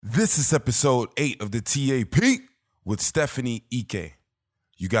This is episode 8 of the TAP with Stephanie Ike.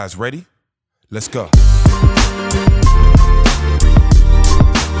 You guys ready? Let's go.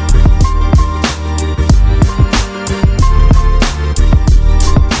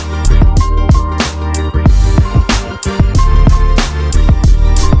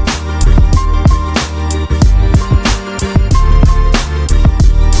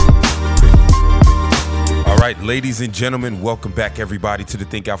 Ladies and gentlemen, welcome back everybody to the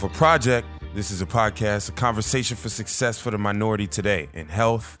Think Alpha Project. This is a podcast, a conversation for success for the minority today in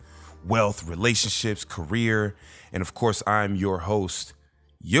health, wealth, relationships, career, and of course, I'm your host,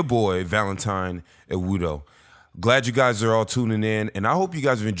 your boy, Valentine Ewudo. Glad you guys are all tuning in, and I hope you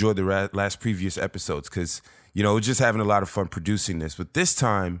guys have enjoyed the last previous episodes because, we're just having a lot of fun producing this. But this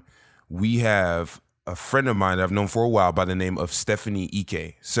time, we have a friend of mine that I've known for a while by the name of Stephanie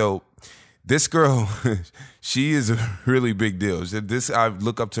Ike. So, this girl, she is a really big deal. I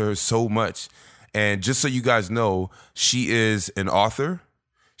look up to her so much. And just so you guys know, she is an author,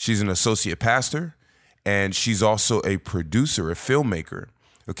 she's an associate pastor, and she's also a producer, a filmmaker.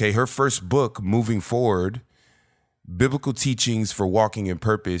 Okay, her first book, Moving Forward, Biblical Teachings for Walking in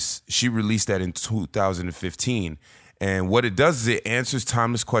Purpose, she released that in 2015. And what it does is it answers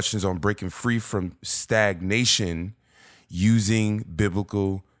timeless questions on breaking free from stagnation using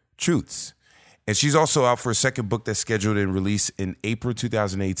biblical truths. And she's also out for a second book that's scheduled and released in April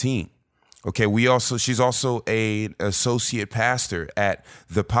 2018. Okay, she's also an associate pastor at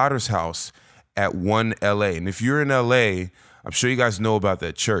the Potter's House at One LA. And if you're in LA, I'm sure you guys know about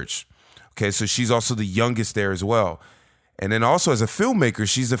that church. Okay, so she's also the youngest there as well. And then also as a filmmaker,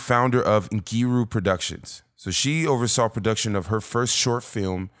 she's the founder of Nkiru Productions. So she oversaw production of her first short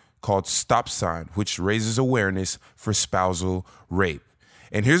film called Stop Sign, which raises awareness for spousal rape.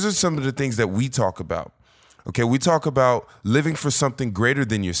 And here's some of the things that we talk about. Okay, we talk about living for something greater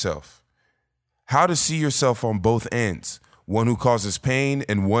than yourself. How to see yourself on both ends, one who causes pain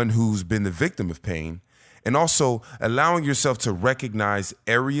and one who's been the victim of pain. And also allowing yourself to recognize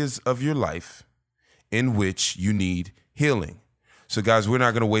areas of your life in which you need healing. So guys, we're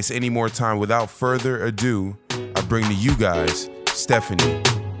not going to waste any more time. Without further ado, I bring to you guys Stephanie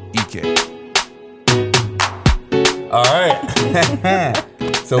Ike. All right.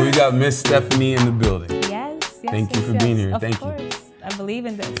 So we got Miss Stephanie in the building. Yes. Thank you for being here. Of Thank course. you. I believe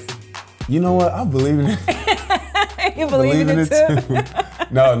in this. You know what? I believe in it. You believe in it too?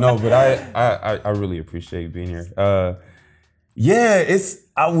 No, but I really appreciate you being here.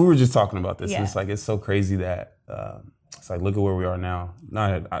 We were just talking about this. Yeah. It's so crazy that it's like, look at where we are now.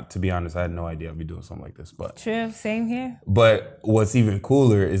 To be honest, I had no idea I'd be doing something like this. But True, same here. But what's even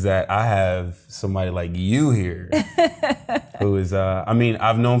cooler is that I have somebody like you here who is,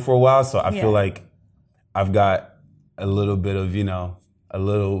 I've known for a while, so I feel like I've got a little bit of, a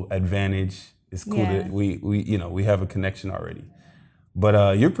little advantage. It's cool that we have a connection already.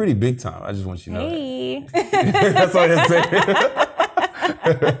 But you're pretty big time. I just want you to know that. That's all I say.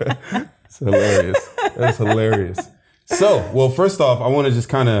 It's hilarious. That's hilarious. So, first off, I want to just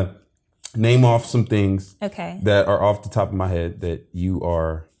kind of name off some things that are off the top of my head that you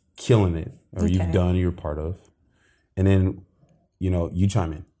are killing it, or you've done, you're part of. And then, you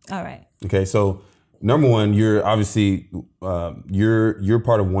chime in. All right. Okay, so number one, you're obviously, you're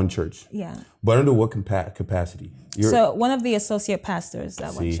part of one church. Yeah. But under what capacity? So one of the associate pastors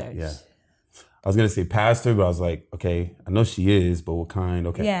at one church. Yeah. I was going to say pastor, but I was like, okay, I know she is, but what kind?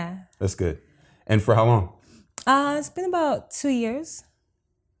 Okay. Yeah. That's good. And for how long? It's been about 2 years.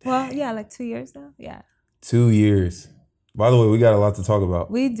 Well, yeah, like 2 years now. Yeah. 2 years. By the way, we got a lot to talk about.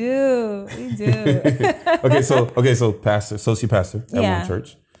 We do. Okay, so pastor, associate pastor at one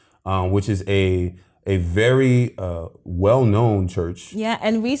church, which is a very well-known church. Yeah,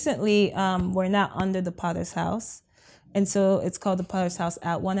 and recently we're now under the Potter's House. And so it's called the Potter's House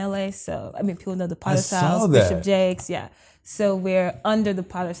at One LA. So, people know the Potter's House, Bishop Jakes. Yeah. So we're under the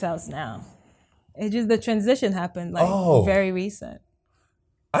Potter's House now. It just, the transition happened very recent.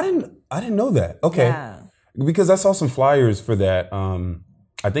 I didn't know that. Okay. Yeah. Because I saw some flyers for that.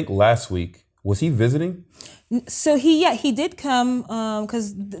 I think last week. Was he visiting? So he did come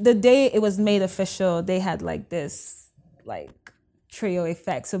because the day it was made official, they had this trio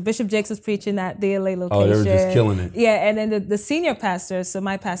effect. So Bishop Jakes was preaching at the LA location. Oh, they were just killing it. Yeah, and then the senior pastors, so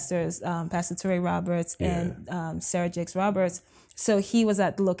my pastors, Pastor Terry Roberts and Sarah Jakes Roberts. So he was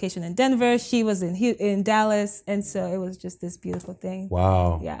at the location in Denver. She was in Dallas. And so it was just this beautiful thing.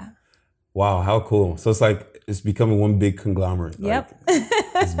 Wow. Yeah. Wow, how cool. So it's becoming one big conglomerate. Yep.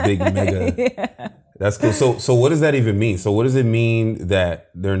 This big mega. Yeah. That's cool. So what does that even mean? So what does it mean that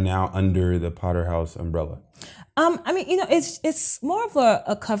they're now under the Potter House umbrella? I mean, it's more of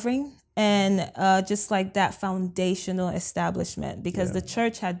a covering and just like that foundational establishment, because the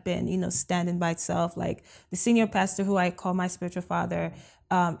church had been, standing by itself. Like the senior pastor, who I call my spiritual father,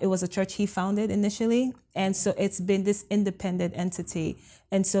 it was a church he founded initially. And so it's been this independent entity.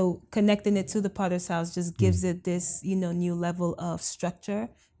 And so connecting it to the Potter's House just gives it this, new level of structure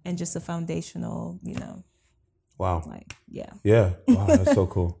and just a foundational, Wow. like, yeah. Yeah. Wow, that's so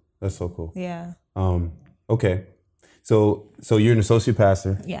cool. That's so cool. Yeah. Okay. So you're an associate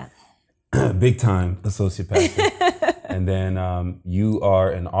pastor. Yeah. Big time associate pastor. And then you are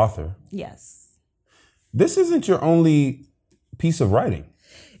an author. Yes. This isn't your only piece of writing.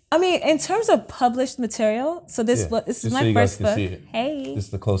 I mean, in terms of published material, so this book, this is my first book. Hey, this is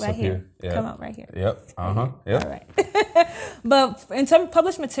the close right up here. Yeah. Come out right here. Yep. Yep. All right. But in terms of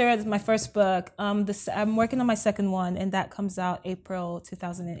published material, this is my first book. I'm working on my second one, and that comes out April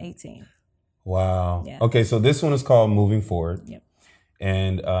 2018. Wow. Yeah. Okay, so this one is called Moving Forward. Yep.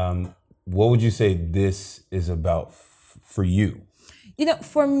 And what would you say this is about for you?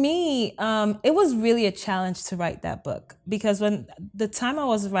 For me, it was really a challenge to write that book, because when the time I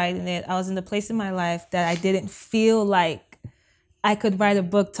was writing it, I was in the place in my life that I didn't feel like I could write a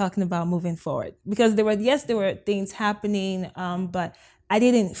book talking about moving forward, because there were things happening, but I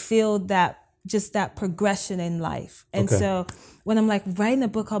didn't feel that progression in life. And so when I'm like writing a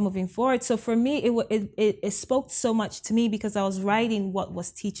book called Moving Forward, so for me, it spoke so much to me, because I was writing what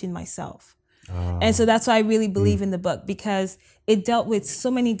was teaching myself. And so that's why I really believe in the book, because it dealt with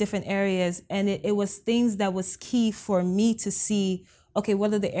so many different areas, and it was things that was key for me to see, okay,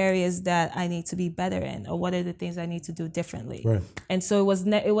 what are the areas that I need to be better in, or what are the things I need to do differently? Right. And so it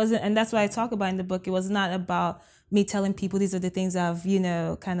wasn't, and that's why I talk about in the book, it was not about me telling people these are the things I've,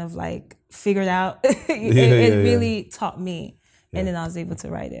 kind of like figured out. It really taught me. And then I was able to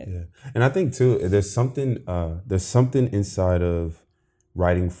write it. Yeah. And I think too, there's something inside of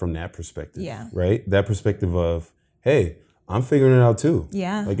writing from that perspective. Yeah. Right? That perspective of, hey, I'm figuring it out too.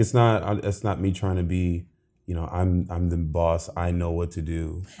 Yeah. Like it's not me trying to be, I'm the boss. I know what to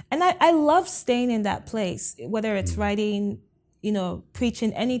do. And I love staying in that place, whether it's writing,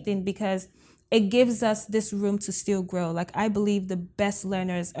 preaching, anything, because it gives us this room to still grow. Like I believe the best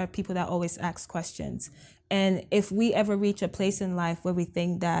learners are people that always ask questions. And if we ever reach a place in life where we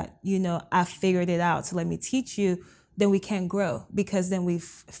think that, I figured it out, so let me teach you, then we can't grow, because then we've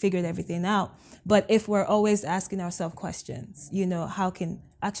figured everything out. But if we're always asking ourselves questions, how can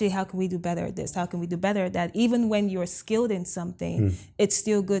we do better at this? How can we do better at that? Even when you're skilled in something, it's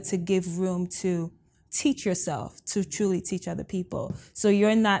still good to give room to teach yourself, to truly teach other people. So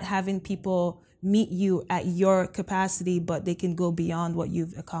you're not having people meet you at your capacity, but they can go beyond what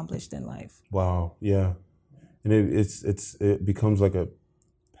you've accomplished in life. Wow. Yeah. And it becomes like a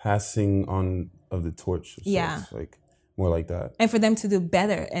passing on of the torch. Of sorts, like more like that. And for them to do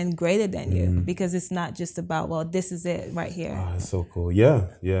better and greater than you, because it's not just about, well, this is it right here. Oh, that's so cool. Yeah,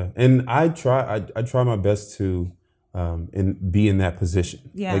 yeah. And I try my best to be in that position.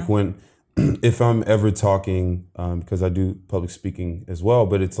 Yeah. Like if I'm ever talking, because I do public speaking as well,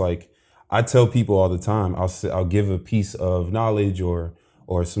 but it's like I tell people all the time, I'll give a piece of knowledge or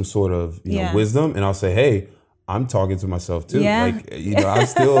some sort of wisdom, and I'll say, hey, I'm talking to myself too. Yeah. Like,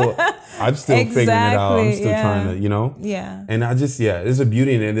 I'm still figuring it out. I'm still trying to, Yeah. And there's a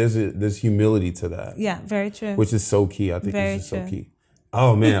beauty in it. There's humility to that. Yeah, very true. Which is so key. I think it's Very so true. key.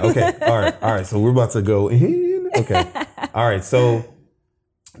 Oh man. Okay. All right. So we're about to go in. Okay. All right. So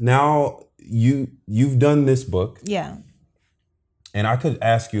now you've done this book. Yeah. And I could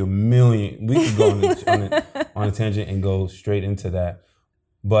ask you a million. We could go on a tangent and go straight into that.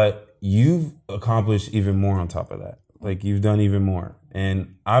 But you've accomplished even more on top of that. Like you've done even more.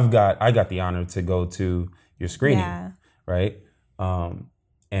 And I got the honor to go to your screening, right?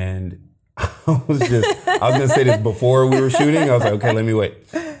 And I was gonna say this before we were shooting. I was like, okay, let me wait.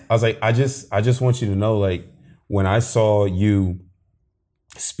 I was like, I just want you to know, like, when I saw you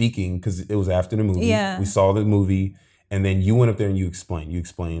speaking, because it was after the movie, we saw the movie. And then you went up there and you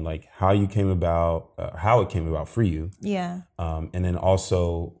explained like how it came about for you. Yeah. And then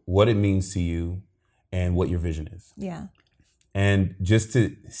also what it means to you and what your vision is. Yeah. And just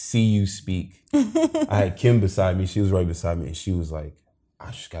to see you speak, I had Kim beside me. She was right beside me, and she was like,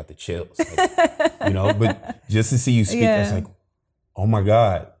 I just got the chills. Like, but just to see you speak, I was like, oh my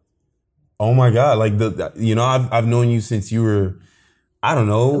God. Like I've known you since you were, I don't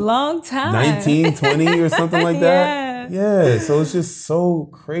know, long time, 19, 20 or something like that. Yeah. So it's just so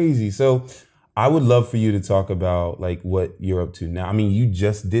crazy. So I would love for you to talk about like what you're up to now. I mean, you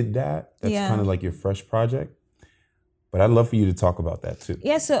just did that. That's kind of like your fresh project. But I'd love for you to talk about that too.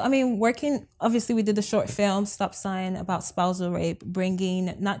 Yeah, so obviously we did the short film, Stop Sign, about spousal rape,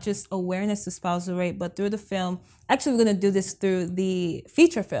 bringing not just awareness to spousal rape, but through the film. Actually, we're going to do this through the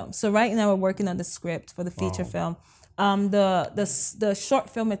feature film. So right now we're working on the script for the feature film. The short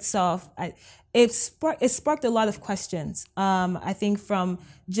film itself, it sparked a lot of questions. I think from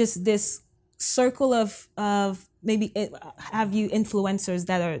just this circle of maybe have you influencers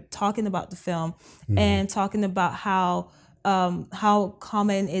that are talking about the film and talking about how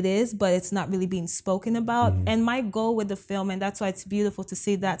common it is, but it's not really being spoken about. And my goal with the film, and that's why it's beautiful to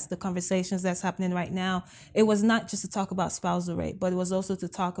see that's the conversations that's happening right now, it was not just to talk about spousal rape, but it was also to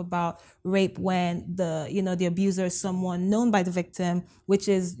talk about rape when the abuser is someone known by the victim, which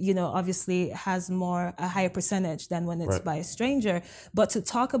is, obviously has a higher percentage than when it's by a stranger. But to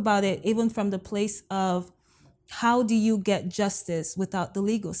talk about it even from the place of how do you get justice without the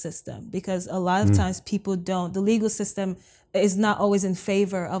legal system? Because a lot of times people don't. The legal system is not always in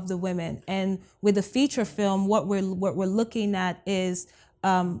favor of the women. And with the feature film, what we're looking at is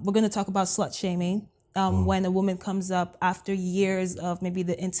we're going to talk about slut shaming. When a woman comes up after years of maybe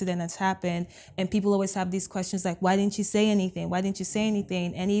the incident that's happened, and people always have these questions like, why didn't you say anything? Why didn't you say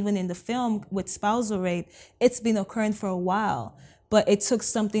anything? And even in the film with spousal rape, it's been occurring for a while. But it took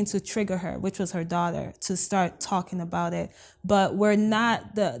something to trigger her, which was her daughter, to start talking about it. But we're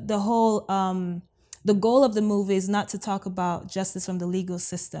not, the goal of the movie is not to talk about justice from the legal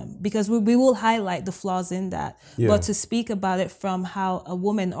system, because we will highlight the flaws in that, but to speak about it from how a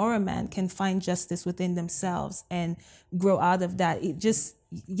woman or a man can find justice within themselves and grow out of that. Just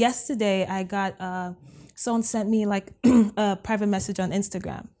yesterday, I got, someone sent me like a private message on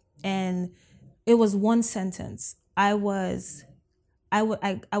Instagram, and it was one sentence. I was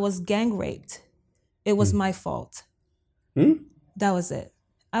gang raped. It was my fault. That was it.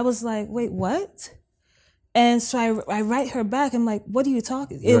 I was like, wait, what? And so I write her back. I'm like, what are you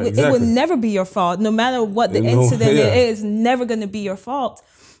talking? It would never be your fault. No matter what the incident is, never going to be your fault.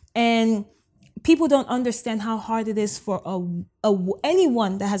 And people don't understand how hard it is for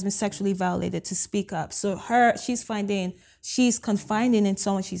anyone that has been sexually violated to speak up. So she's confiding in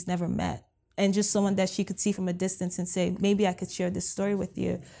someone she's never met, and just someone that she could see from a distance and say, maybe I could share this story with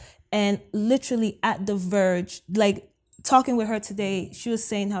you. And literally at the verge, like talking with her today, she was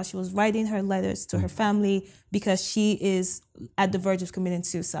saying how she was writing her letters to her family because she is at the verge of committing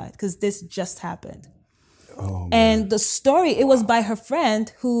suicide because this just happened. Oh, and the story, it was by her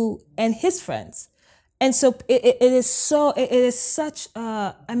friend and his friends. And so it is such,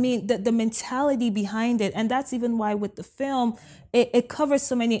 the mentality behind it. And that's even why with the film, it covers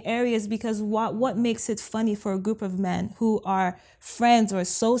so many areas, because what makes it funny for a group of men who are friends or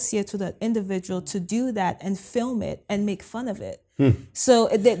associates with an individual to do that and film it and make fun of it. So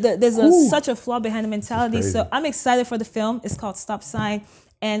there's such a flaw behind the mentality. So I'm excited for the film. It's called Stop Sign.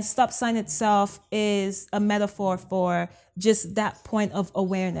 And Stop Sign itself is a metaphor for just that point of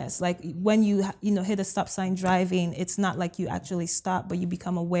awareness. Like when you hit a stop sign driving, it's not like you actually stop, but you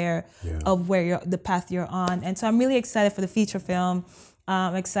become aware of the path you're on. And so I'm really excited for the feature film.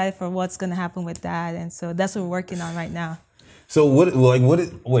 I'm excited for what's going to happen with that. And so that's what we're working on right now. So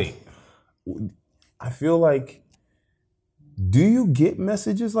wait, I feel like, do you get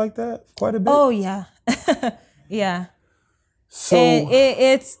messages like that quite a bit? Oh, yeah. Yeah. So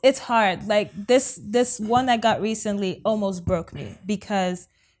it's hard. Like this one I got recently almost broke me, because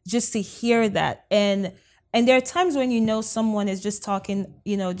just to hear that, and there are times when someone is just talking,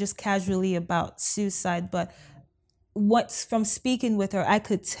 just casually about suicide, but from speaking with her, I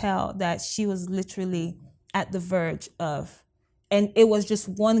could tell that she was literally at the verge of. And it was just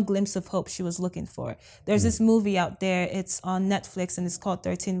one glimpse of hope she was looking for. There's this movie out there, it's on Netflix, and it's called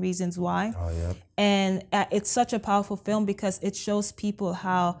 13 Reasons Why. Oh, yeah. And it's such a powerful film because it shows people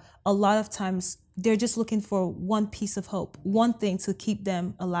how a lot of times they're just looking for one piece of hope, one thing to keep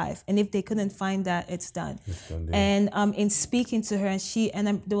them alive. And if they couldn't find that, it's done. And in speaking to her,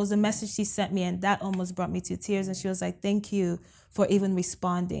 and there was a message she sent me, and that almost brought me to tears. And she was like, thank you for even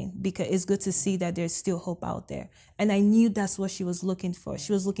responding, because it's good to see that there's still hope out there. And I knew that's what she was looking for.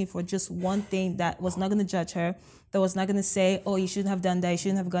 She was looking for just one thing that was not going to judge her, that was not going to say, oh, you shouldn't have done that, you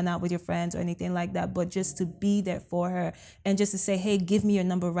shouldn't have gone out with your friends or anything like that, but just to be there for her and just to say, hey, give me your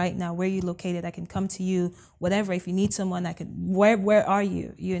number right now. Where are you located? I can come to you, whatever. If you need someone, where are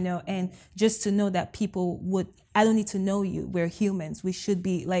you? And just to know that I don't need to know you. We're humans. We should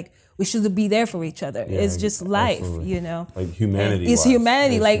be there for each other. Yeah, it's just life, absolutely. Like humanity. It's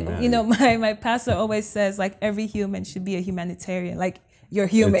humanity. Like, humanity. My pastor always says, like, every human should be a humanitarian. Like, you're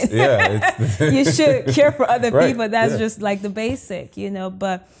human. You should care for other people. That's just like the basic,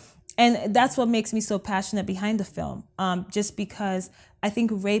 But And that's what makes me so passionate behind the film. Just because I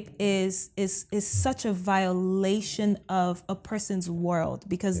think rape is such a violation of a person's world,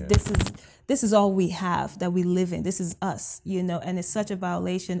 because this is all we have that we live in. This is us, and it's such a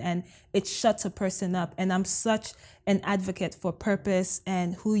violation, and it shuts a person up. And I'm such an advocate for purpose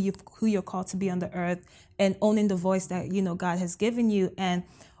and who you're called to be on the earth, and owning the voice that God has given you. And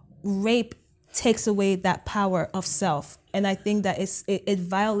rape takes away that power of self. And I think that it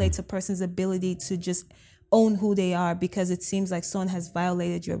violates a person's ability to just own who they are, because it seems like someone has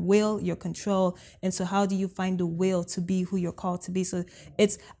violated your will, your control. And so how do you find the will to be who you're called to be? So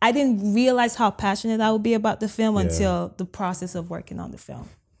I didn't realize how passionate I would be about the film until the process of working on the film.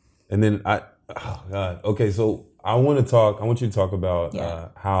 And then oh God. Okay, so I want you to talk about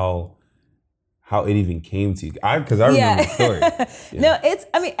how it even came to you. Because I remember the story. No,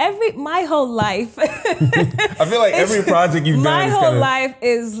 my whole life. I feel like every project you've done my whole life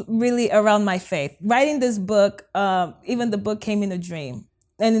is really around my faith. Writing this book, even the book came in a dream.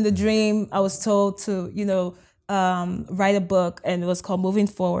 And in the dream, I was told to, write a book, and it was called Moving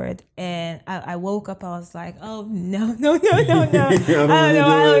Forward. And I woke up, I was like, oh, no. I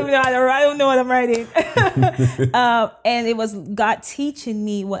don't know what I'm writing. And it was God teaching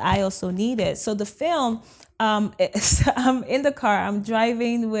me what I also needed. So the film, I'm in the car, I'm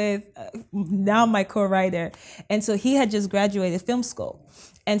driving with now my co-writer. And so he had just graduated film school.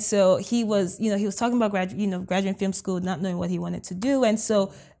 And so he was talking about graduating film school, not knowing what he wanted to do. And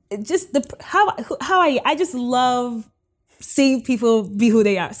so just I just love seeing people be who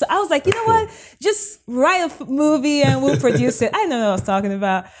they are. So I was like, you know what? Just write a movie and we'll produce it. I know what I was talking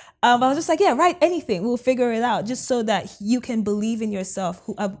about. I was just like, write anything. We'll figure it out, just so that you can believe in yourself,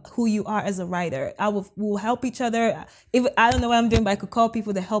 who you are as a writer. We'll help each other. If I don't know what I'm doing, but I could call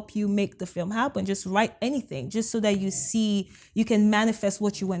people to help you make the film happen. Just write anything, just so that you can manifest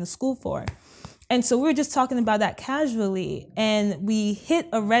what you went to school for. And so we were just talking about that casually, and we hit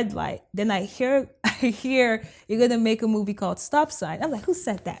a red light. Then I hear you're gonna make a movie called Stop Sign. I'm like, who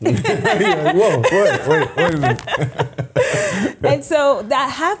said that? Wait a minute. And so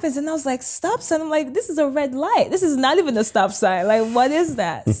that happens, and I was like, stop sign. I'm like, this is a red light. This is not even a stop sign. Like, what is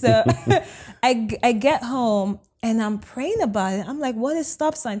that? So I get home, and I'm praying about it. I'm like, what is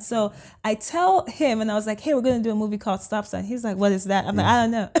stop sign? So I tell him, and I was like, hey, we're going to do a movie called Stop Sign. He's like, what is that? I'm like, I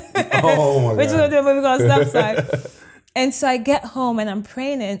don't know. Oh my God. We're just going to do a movie called Stop Sign. And so I get home, and I'm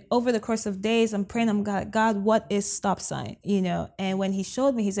praying, and over the course of days, I'm praying, I'm God, what is stop sign? And when he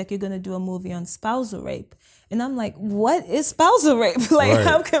showed me, he's like, you're going to do a movie on spousal rape. And I'm like, what is spousal rape? Like,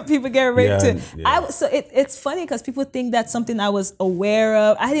 how can people get raped? So it's funny, because people think that's something I was aware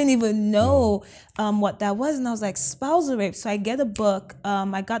of. I didn't even know what that was. And I was like, spousal rape. So I get a book.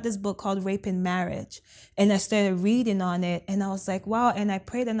 I got this book called Rape in Marriage. And I started reading on it. And I was like, wow. And I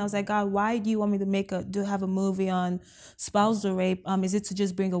prayed, and I was like, God, why do you want me to have a movie on spousal rape? Is it to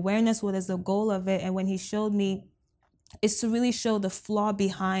just bring awareness? What is the goal of it? And when he showed me, it's to really show the flaw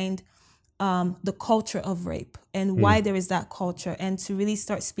behind the culture of rape and why there is that culture, and to really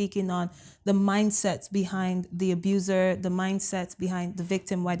start speaking on the mindsets behind the abuser, the mindsets behind the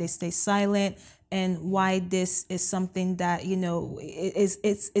victim, why they stay silent, and why this is something that it's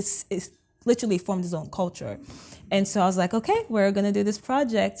literally formed its own culture. And so I was like, okay, we're gonna do this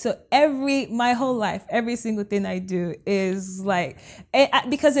project. So my whole life, every single thing I do is like,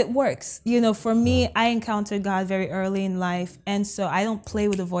 because it works. For me, I encountered God very early in life. And so I don't play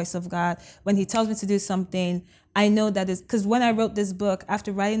with the voice of God. When he tells me to do something, I know that is because when I wrote this book,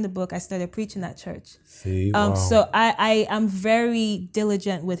 after writing the book, I started preaching at church. So I am very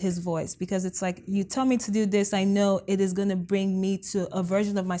diligent with his voice, because it's like, you tell me to do this, I know it is going to bring me to a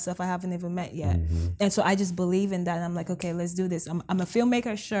version of myself I haven't even met yet. And so I just believe in that. And I'm like, okay, let's do this. I'm a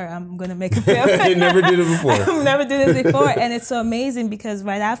filmmaker. Sure, I'm going to make a film. You never did it before. I've never did this before. And it's so amazing, because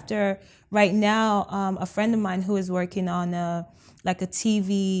right now, a friend of mine who is working on a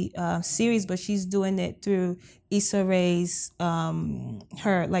TV series, but she's doing it through Issa Rae's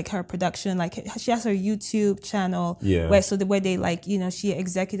her production. Like, she has her YouTube channel where they she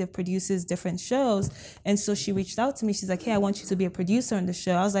executive produces different shows. And so she reached out to me. She's like, hey, I want you to be a producer on the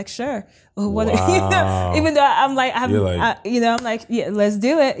show. I was like, sure. Wow. Even though I'm like, yeah, let's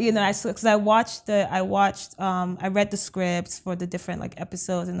do it. Because I read the scripts for the different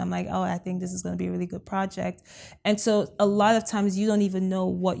episodes, and I'm like, oh, I think this is going to be a really good project. And so a lot of times you don't even know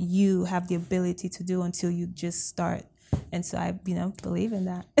what you have the ability to do until you just start. And so I, believe in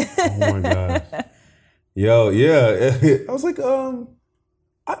that. Oh my God. Yo, yeah. I was like,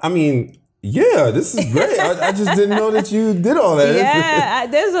 I mean, Yeah, this is great. I just didn't know that you did all that. Yeah,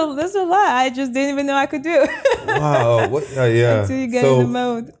 there's a lot I just didn't even know I could do. Wow. Yeah. Until you get in the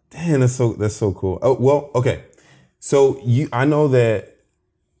mode. Damn, that's so cool. Oh, well, okay. So I know that,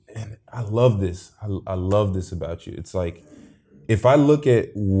 and I love this. I love this about you. It's like, if I look at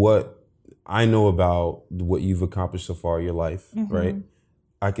what I know about what you've accomplished so far in your life, right?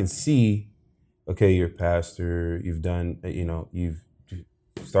 I can see, okay, you're a pastor. You've done, you've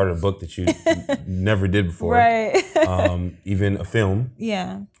started a book that you never did before. Right. Even a film.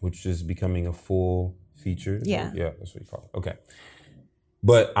 Yeah. Which is becoming a full feature. Yeah. Yeah, that's what you call it. Okay.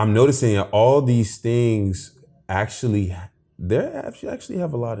 But I'm noticing that all these things actually have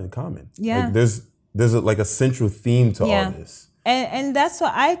a lot in common. Yeah. Like there's a central theme to all this. And that's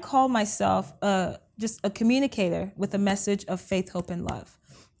why I call myself just a communicator with a message of faith, hope, and love.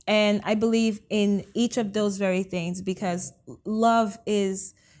 And I believe in each of those very things because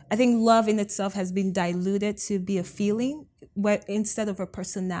I think love in itself has been diluted to be a feeling instead of a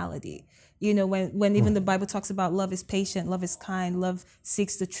personality. When even the Bible talks about love is patient, love is kind, love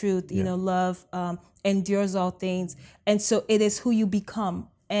seeks the truth, love endures all things. And so it is who you become.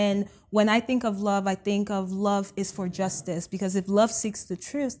 And when I think of love is for justice, because if love seeks the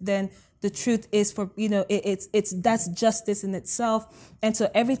truth, then the truth is for, that's justice in itself. And so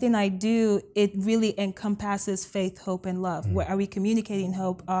everything I do, it really encompasses faith, hope, and love. Where are we communicating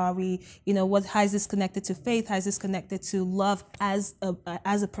hope? Are we, how is this connected to faith? How is this connected to love as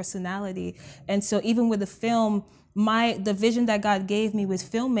a personality? And so even with the film, the vision that God gave me with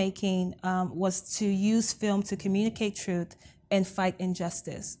filmmaking was to use film to communicate truth and fight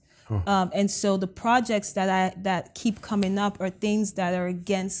injustice. And so the projects that keep coming up are things that are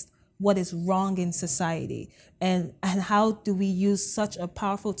against what is wrong in society, and how do we use such a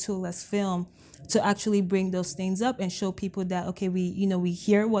powerful tool as film to actually bring those things up and show people that, okay, we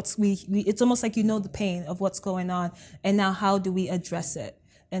hear it's almost like the pain of what's going on, and now how do we address it?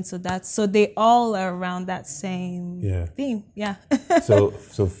 And so they all are around that same theme. Yeah. so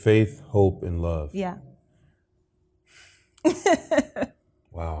faith, hope, and love. Yeah.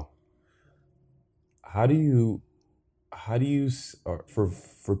 Wow. How do you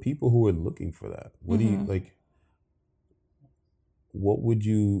for people who are looking for that, what do you like? What would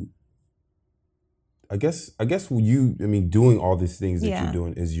you? I guess doing all these things that you're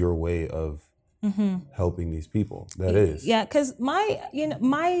doing is your way of helping these people. That is. Yeah, because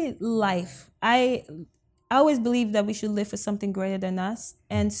my life, I always believe that we should live for something greater than us,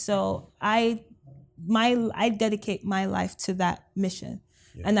 and so I dedicate my life to that mission.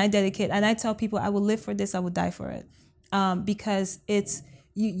 Yeah. And I tell people I will live for this, I will die for it. Because it's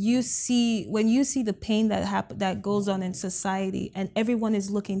when you see the pain that goes on in society, and everyone is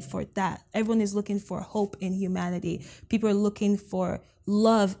looking for that. Everyone is looking for hope in humanity. People are looking for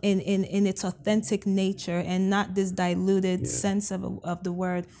love in its authentic nature, and not this diluted sense of the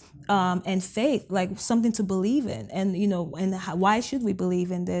word. And faith, like something to believe in, and why should we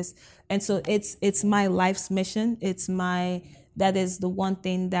believe in this? And so it's my life's mission. That is the one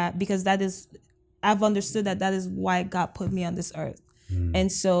thing because I've understood that is why God put me on this earth.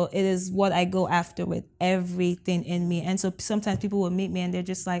 And so it is what I go after with everything in me. And so sometimes people will meet me and they're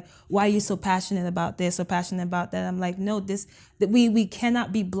just like, why are you so passionate about this or passionate about that? I'm like, no, that we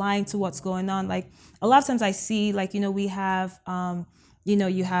cannot be blind to what's going on. Like a lot of times I see, like, we have,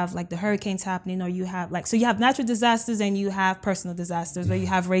 you have like the hurricanes happening, or you have so you have natural disasters and you have personal disasters, or you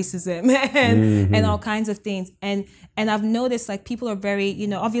have racism and all kinds of things. And I've noticed like people are very,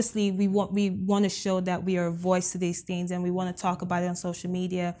 obviously we want to show that we are a voice to these things, and we want to talk about it on social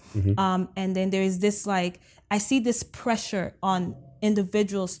media. And then there is this I see this pressure on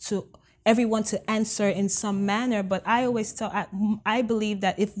individuals everyone to answer in some manner. But I always I believe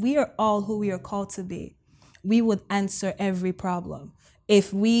that if we are all who we are called to be, we would answer every problem.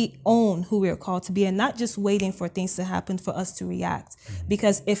 If we own who we are called to be, and not just waiting for things to happen for us to react.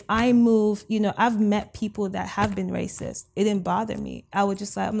 Because if I move, I've met people that have been racist. It didn't bother me.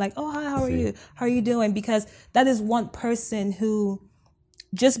 I'm like, oh, hi, how are you? How are you doing? Because that is one person who,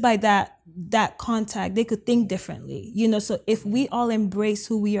 just by that contact, they could think differently, so if we all embrace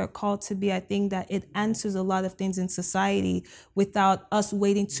who we are called to be, I think that it answers a lot of things in society without us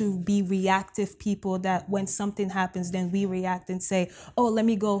waiting to be reactive people, that when something happens, then we react and say, oh, let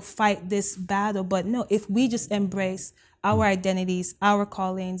me go fight this battle. But no, if we just embrace our identities, our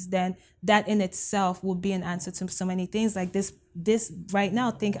callings, then that in itself will be an answer to so many things. Like this right now,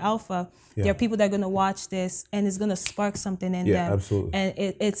 Think Alpha, there are people that are going to watch this and it's going to spark something in them. Yeah, absolutely.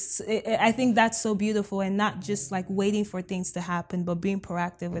 And I think that's so beautiful, and not just like waiting for things to happen, but being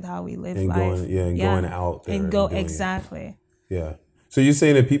proactive with how we live life. Going out there. And go, exactly. Yeah. So you're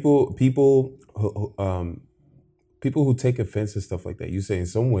saying that people who take offense and stuff like that, you're saying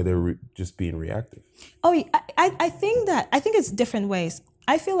somewhere they're just being reactive. Oh, I think it's different ways.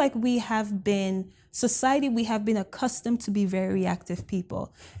 I feel like we have been accustomed to be very reactive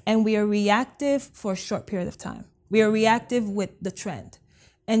people, and we are reactive for a short period of time. We are reactive with the trend.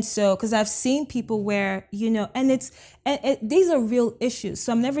 And so, because I've seen people where, and these are real issues.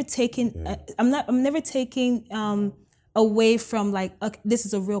 So I'm never taking, away from like, this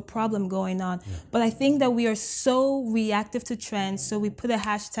is a real problem going on. Yeah. But I think that we are so reactive to trends. So we put a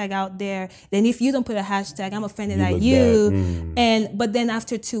hashtag out there. Then if you don't put a hashtag, I'm offended at you. But then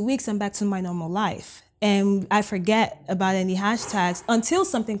after 2 weeks, I'm back to my normal life. And I forget about any hashtags until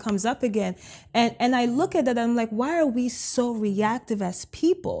something comes up again. And I look at that and I'm like, why are we so reactive as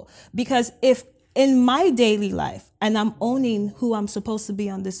people? Because if in my daily life, and I'm owning who I'm supposed to be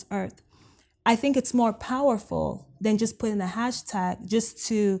on this earth, I think it's more powerful than just putting a hashtag just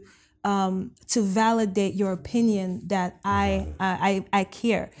to validate your opinion that I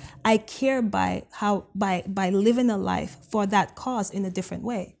care. I care by living a life for that cause in a different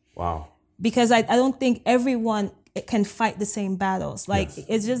way. Wow. Because I don't think everyone can fight the same battles. Like, yes.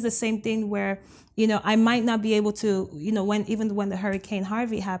 It's just the same thing where, I might not be able to, when the Hurricane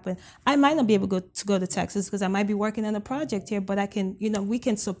Harvey happened, I might not be able to go to Texas because I might be working on a project here, but I can, we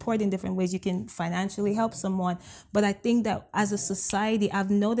can support in different ways. You can financially help someone. But I think that as a society, I've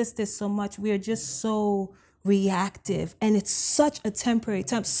noticed this so much. We are just so reactive, and it's such a temporary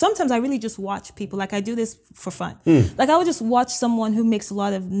time. Sometimes I really just watch people, like I do this for fun. Like I would just watch someone who makes a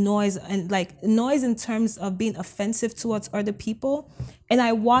lot of noise, and like noise in terms of being offensive towards other people, and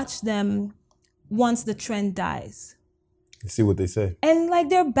I watch them once the trend dies. See what they say. And like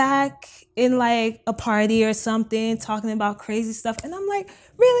they're back in like a party or something talking about crazy stuff, and I'm like,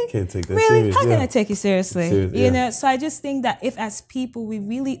 really? Can't take that really? serious. How can I take you seriously? You know? So I just think that if as people we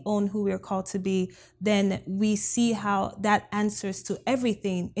really own who we're called to be, then we see how that answers to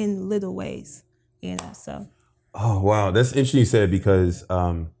everything in little ways. So. Oh wow, that's interesting you said, because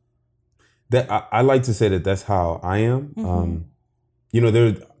that I like to say that that's how I am. Mm-hmm.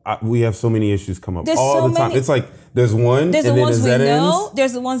 We have so many issues come up all the time. It's like there's the ones we know,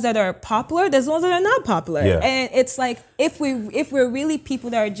 there's the ones that are popular, there's the ones that are not popular. Yeah. And it's like if we're really people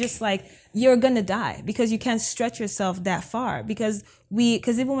that are just like, you're gonna die because you can't stretch yourself that far. Because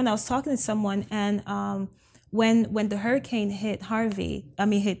even when I was talking to someone and when the hurricane hit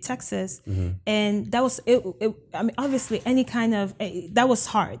hit Texas, mm-hmm. and that was it. Obviously, any kind of that was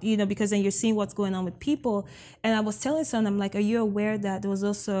hard, because then you're seeing what's going on with people. And I was telling someone, I'm like, are you aware that there was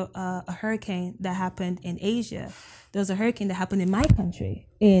also a hurricane that happened in Asia? There was a hurricane that happened in my country,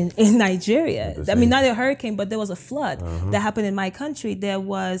 in Nigeria. Not a hurricane, but there was a flood that happened in my country. There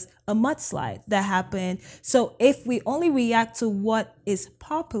was a mudslide that happened. So if we only react to what is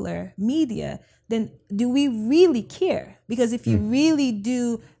popular media, then do we really care? Because if you really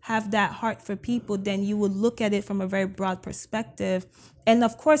do have that heart for people, then you would look at it from a very broad perspective. And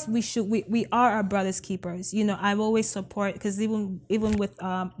of course, we are our brother's keepers. I've always support, because even with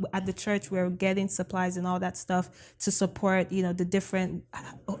at the church, we're getting supplies and all that stuff to support, the different,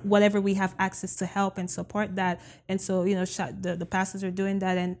 whatever we have access to help and support that. And so, the pastors are doing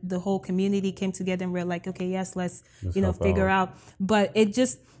that, and the whole community came together and we're like, okay, yes, let's figure out. But it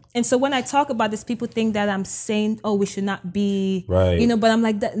just, and so when I talk about this, people think that I'm saying, oh, we should not be, right. But I'm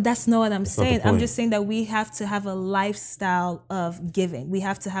like, that's not what I'm saying. I'm just saying that we have to have a lifestyle of giving. We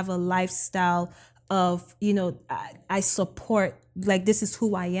have to have a lifestyle of, I support, like, this is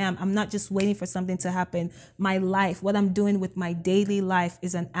who I am. I'm not just waiting for something to happen. My life, what I'm doing with my daily life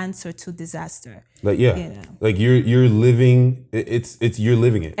is an answer to disaster. Like, like you're living, you're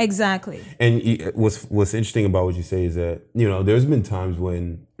living it. Exactly. And what's interesting about what you say is that, there's been times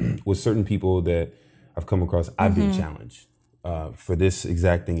when with certain people that I've come across, I've been challenged for this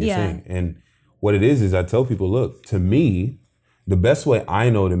exact thing you're saying. And what it is I tell people, look, to me, the best way I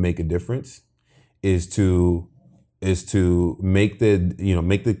know to make a difference is to continue to make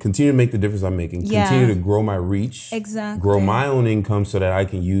the difference I'm making, continue to grow my reach, grow my own income so that I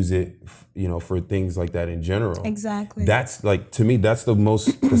can use it, for things like that in general. Exactly. That's like, to me, that's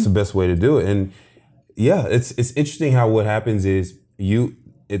the best way to do it. And it's interesting how what happens is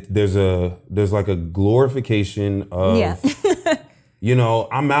there's like a glorification of,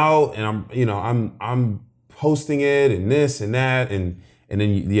 I'm out and I'm posting it and this and that, and then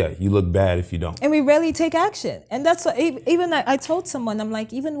you look bad if you don't. And we rarely take action. And that's what, even I told someone, I'm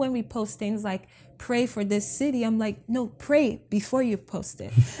like, even when we post things like pray for this city. I'm like, no, pray before you post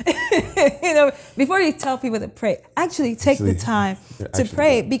it. Before you tell people to pray, actually take the time to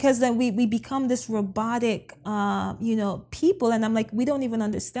pray, because then we become this robotic, people. And I'm like, we don't even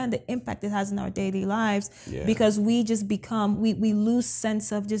understand the impact it has in our daily lives, because we just become, we lose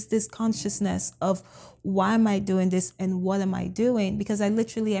sense of just this consciousness of, why am I doing this and what am I doing? Because I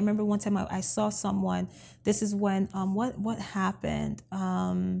remember one time I saw someone, this is when, what happened?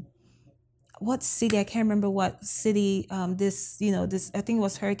 What city? I can't remember what city, this, I think it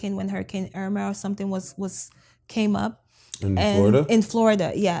was when Hurricane Irma or something came up. Florida? In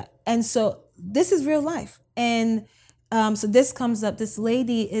Florida, yeah. And so this is real life. And so this comes up, this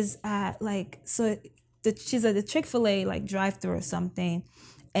lady is at she's at the Chick-fil-A drive-thru or something.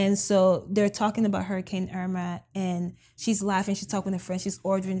 And so they're talking about Hurricane Irma, and she's laughing, she's talking to her friends, she's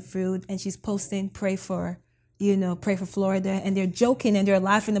ordering food, and she's posting, pray for Florida. And they're joking and they're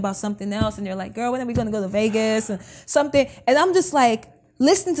laughing about something else. And they're like, girl, when are we going to go to Vegas and something? And I'm just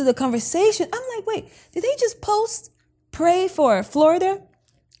listening to the conversation. I'm like, wait, did they just post pray for Florida?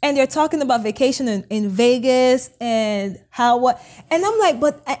 And they're talking about vacation in Vegas and and I'm like,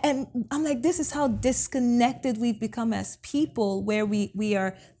 this is how disconnected we've become as people, where we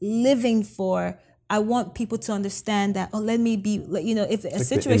are living for, I want people to understand that, let me be, if a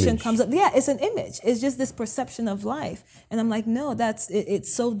situation comes up, it's an image. It's just this perception of life. And I'm like, no,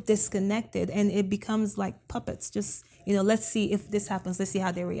 it's so disconnected, and it becomes like puppets, just, let's see if this happens, let's see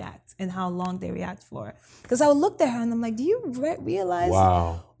how they react and how long they react for. Because I looked at her and I'm like, do you realize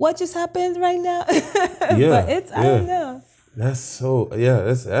what just happened right now? Yeah. But I don't know. That's so,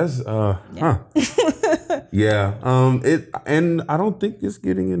 and I don't think it's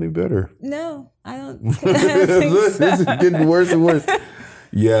getting any better. No, I don't think so. It's getting worse and worse.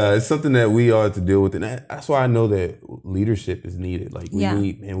 Yeah, it's something that we all have to deal with. And that's why I know that leadership is needed.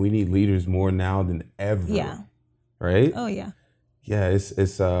 We need leaders more now than ever. Yeah. Right? Oh yeah. Yeah,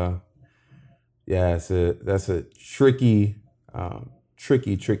 that's a tricky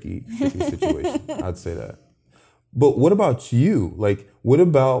situation. I'd say that. But what about you? What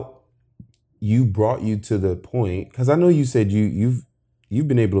about you brought you to the point? Because I know you said you've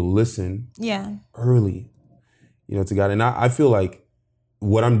been able to listen early, to God. And I feel like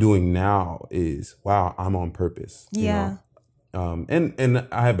what I'm doing now is, wow, I'm on purpose. Yeah. And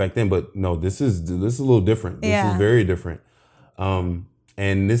I had back then, but no, this is a little different. This is very different.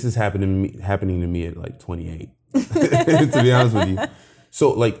 And this is happening to me at 28, to be honest with you.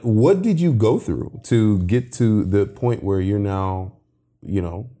 So what did you go through to get to the point where you're now,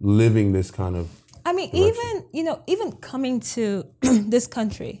 living this kind of direction? even coming to this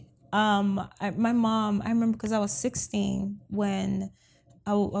country, my mom, I remember, because I was 16 when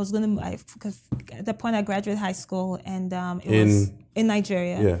I was going to, because at that point I graduated high school, and it was in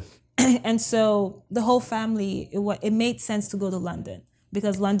Nigeria. Yeah. And so the whole family, it made sense to go to London,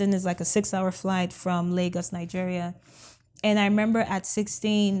 because London is like a 6-hour flight from Lagos, Nigeria. And I remember at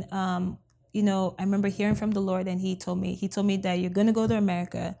 16, I remember hearing from the Lord, and he told me that you're going to go to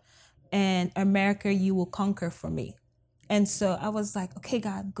America, and America you will conquer for me. And so I was like, okay,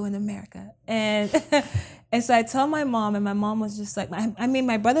 God, I'm going to America. And and so I tell my mom, and my mom was just like,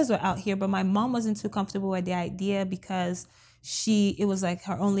 my brothers were out here, but my mom wasn't too comfortable with the idea, because it was like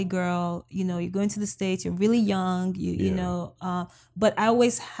her only girl, you're going to the States, you're really young, but I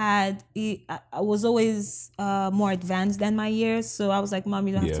was always more advanced than my years. So I was like, Mom,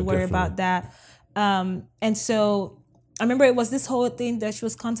 you don't have to worry about that. And so I remember it was this whole thing that she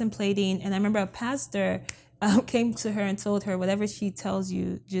was contemplating. And I remember a pastor came to her and told her, whatever she tells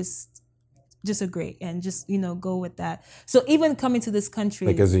you, just agree and just, go with that. So even coming to this country.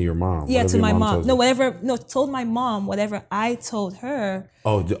 As in your mom. Yeah, to my mom. Told my mom whatever I told her.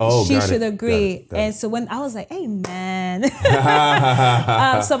 She should agree. Got it. And so when I was like, amen.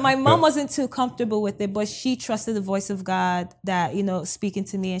 So my mom wasn't too comfortable with it, but she trusted the voice of God that, speaking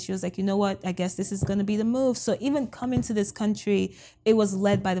to me. And she was like, you know what? I guess this is going to be the move. So even coming to this country, it was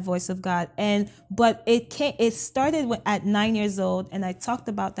led by the voice of God. But it started at 9 years old. And I talked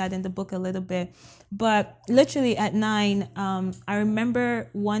about that in the book a little bit. But literally at 9, I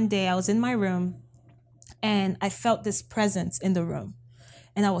remember one day I was in my room and I felt this presence in the room.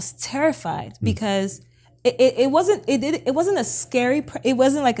 And I was terrified because it wasn't a scary, it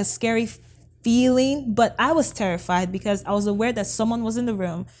wasn't like a scary feeling, but I was terrified because I was aware that someone was in the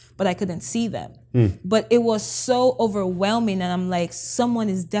room, but I couldn't see them. But it was so overwhelming, and I'm like, someone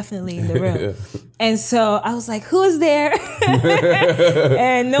is definitely in the room. And so I was like, who is there?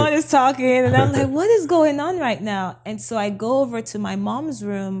 And no one is talking. And I'm like, what is going on right now? And so I go over to my mom's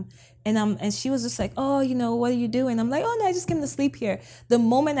room, And she was just like, oh, what are you doing? I'm like, oh no, I just came to sleep here. The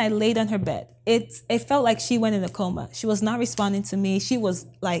moment I laid on her bed, it felt like she went in a coma. She was not responding to me. She was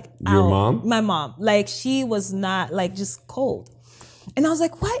like, your mom? My mom. Like, she was not, like, just cold. And I was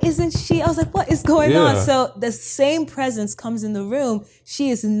like, why isn't she? I was like, what is going on? So the same presence comes in the room. She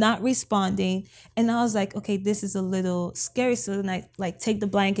is not responding. And I was like, okay, this is a little scary. So then I like take the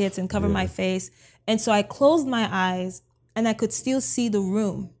blankets and cover my face. And so I closed my eyes and I could still see the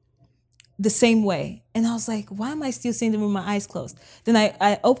room the same way. And I was like, why am I still seeing the room with my eyes closed? Then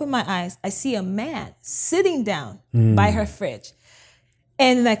I open my eyes. I see a man sitting down by her fridge.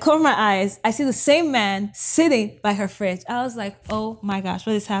 And then I cover my eyes. I see the same man sitting by her fridge. I was like, oh my gosh,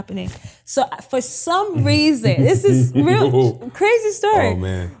 what is happening? So for some reason, this is real crazy story. Oh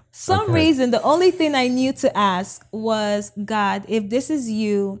man. Some reason, the only thing I knew to ask was, God, if this is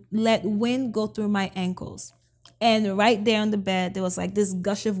you, let wind go through my ankles. And right there on the bed, there was like this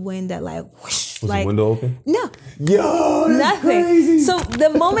gush of wind that like whoosh. Was like, the window open? No. Yo, that's nothing. crazy. So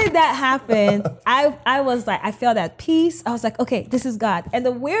the moment that happened, I was like, I felt at peace. I was like, okay, this is God. And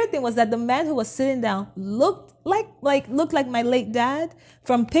the weird thing was that the man who was sitting down looked like my late dad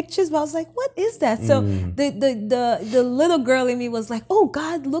from pictures, but I was like, what is that? So the little girl in me was like, oh,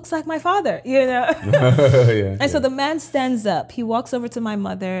 God looks like my father, And so the man stands up, he walks over to my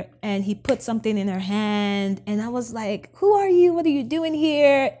mother and he put something in her hand. And I was like, who are you? What are you doing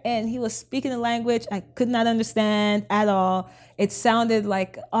here? And he was speaking a language I could not understand at all. It sounded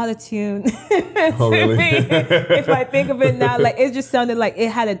like autotune Oh, really? me. If I think of it now, like it just sounded like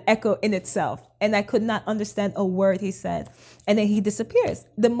it had an echo in itself. And I could not understand a word he said. And then he disappears.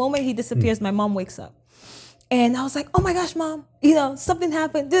 The moment he disappears, my mom wakes up. And I was like, oh my gosh, Mom, something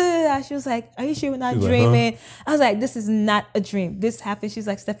happened. She was like, are you sure we're not dreaming? I was like, this is not a dream. This happened. She's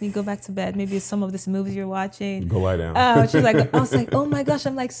like, Stephanie, go back to bed. Maybe it's some of this movies you're watching. Go lie down. She's like, I was like, oh my gosh.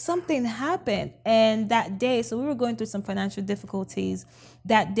 I'm like, something happened. And that day, so we were going through some financial difficulties.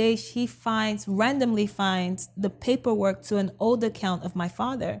 That day, she randomly finds the paperwork to an old account of my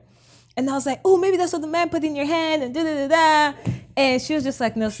father. And I was like, oh, maybe that's what the man put in your hand and da-da-da-da. And she was just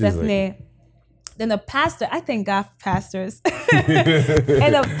like, no, Stephanie. Like, then the pastor, I thank God for pastors.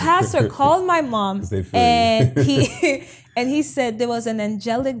 And the pastor called my mom and he said there was an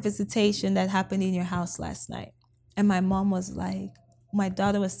angelic visitation that happened in your house last night. And my mom was like, my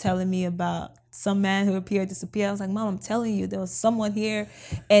daughter was telling me about some man who appeared, disappeared. I was like, Mom, I'm telling you, there was someone here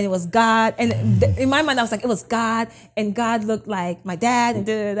and it was God. And in my mind, I was like, it was God and God looked like my dad and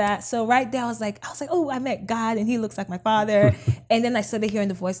da-da-da. So right there, I was like, oh, I met God and he looks like my father. And then I started hearing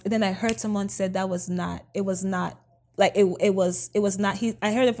the voice. And then I heard someone said it was not, I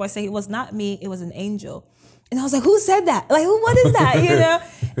heard a voice say it was not me, it was an angel. And I was like, who said that? Like, what is that?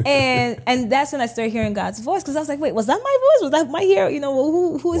 And that's when I started hearing God's voice, because I was like, wait, was that my voice? Was that my ear?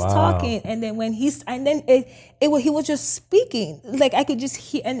 Who is talking? And then when he was just speaking, like I could just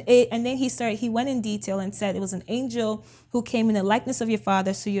hear, and then he went in detail and said it was an angel who came in the likeness of your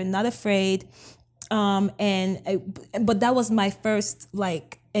father, so you're not afraid. But that was my first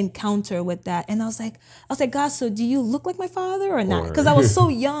encounter with that. And I was like, God, so do you look like my father or not? Because I was so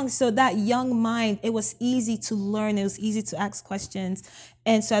young. So that young mind, it was easy to learn. It was easy to ask questions.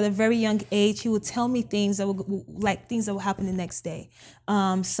 And so at a very young age, he would tell me things that would happen the next day.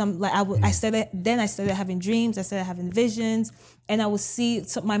 I started having dreams. I started having visions. And I would see,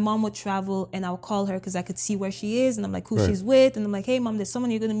 so my mom would travel and I would call her because I could see where she is. And I'm like, who she's with. And I'm like, hey, Mom, there's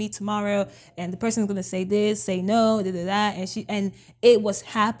someone you're going to meet tomorrow. And the person's going to say this, say no, da-da-da. And it was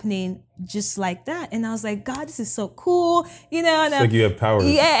happening just like that. And I was like, God, this is so cool. And it's like you have power.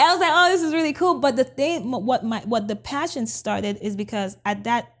 Yeah, I was like, oh, this is really cool. But the thing, what the passion started is because at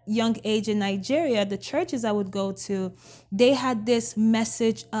that young age in Nigeria, the churches I would go to, they had this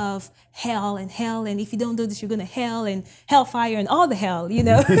message of hell, and if you don't do this, you're going to hell, and hellfire, and all the hell,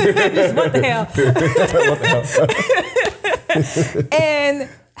 just what the hell. And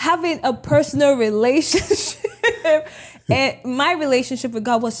having a personal relationship, and my relationship with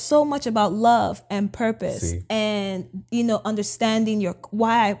God was so much about love and purpose, and understanding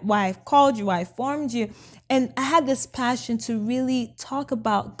why I've called you, why I formed you. And I had this passion to really talk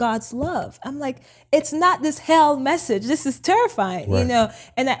about God's love. I'm like, it's not this hell message. This is terrifying, And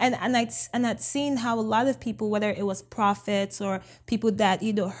I'd seen how a lot of people, whether it was prophets or people that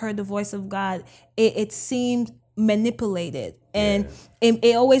heard the voice of God, it seemed manipulated. And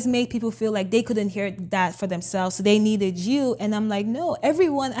it always made people feel like they couldn't hear that for themselves, so they needed you. And I'm like, no,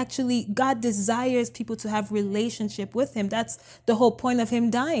 everyone actually, God desires people to have relationship with him. That's the whole point of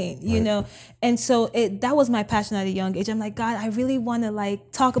him dying, you know? And so that was my passion at a young age. I'm like, God, I really want to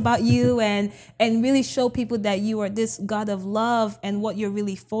like talk about you and really show people that you are this God of love and what you're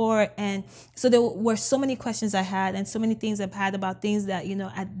really for. And so there were so many questions I had and so many things I've had about things that, you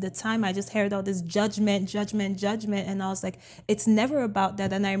know, at the time I just heard all this judgment. And I was like, it's never about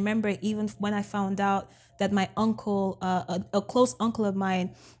that. And I remember even when I found out that my uncle, a close uncle of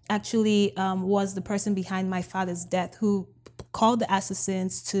mine, actually was the person behind my father's death, who called the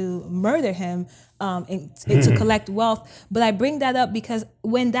assassins to murder him and to collect wealth. But I bring that up because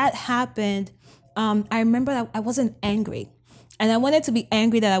when that happened, I remember that I wasn't angry. And I wanted to be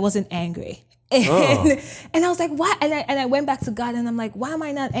angry that I wasn't angry. And I was like, why? And I went back to God and I'm like, why am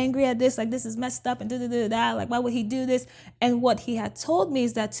I not angry at this? Like, this is messed up and da. Like, why would he do this? And what he had told me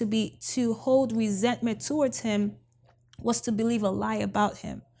is that to hold resentment towards him was to believe a lie about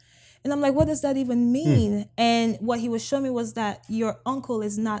him. And I'm like, what does that even mean? And what he was showing me was that your uncle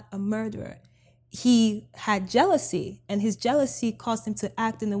is not a murderer. He had jealousy, and his jealousy caused him to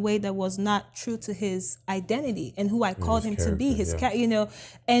act in a way that was not true to his identity and who I called him to be, you know.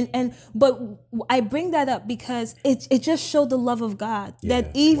 But I bring that up because it just showed the love of God,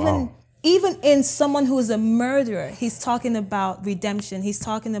 that even in someone who is a murderer, he's talking about redemption. He's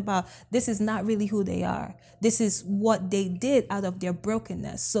talking about this is not really who they are. This is what they did out of their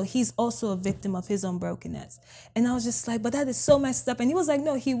brokenness. So he's also a victim of his own brokenness. And I was just like, but that is so messed up. And he was like,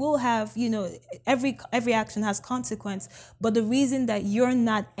 no, he will have, you know, every action has consequence. But the reason that you're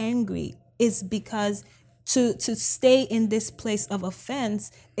not angry is because to stay in this place of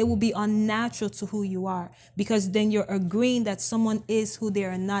offense, it will be unnatural to who you are, because then you're agreeing that someone is who they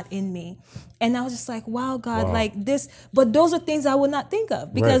are not in me. And I was just like, wow, God, like this. But those are things I would not think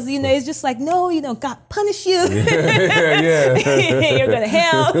of because, you know, it's just like, no, you know, God punish you. You're going to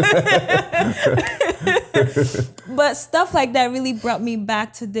hell. But stuff like that really brought me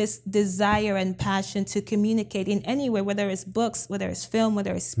back to this desire and passion to communicate in any way, whether it's books, whether it's film,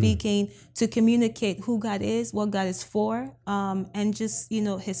 whether it's speaking, to communicate who God is, what God is for, and just, you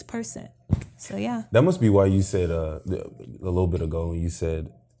know, his person. So, yeah. That must be why you said a little bit ago when you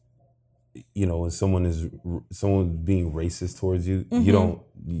said, you know, when someone being racist towards you, you don't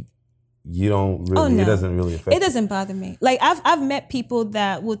really, it doesn't really affect you. It doesn't bother me. Like I've met people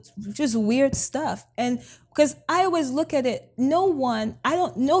that would just weird stuff. And because I always look at it,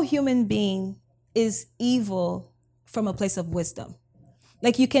 no human being is evil from a place of wisdom.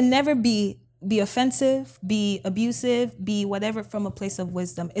 Like you can never be offensive, be abusive, be whatever from a place of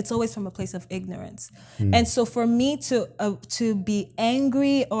wisdom. It's always from a place of ignorance. And so for me to be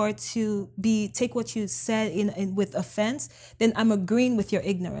angry or to take what you said in with offense, then I'm agreeing with your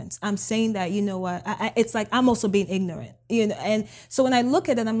ignorance. I'm saying that, you know what, it's like I'm also being ignorant, you know. And so when I look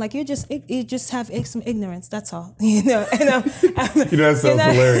at it, I'm like, you just have some ignorance. That's all, you know. And I'm you know, that sounds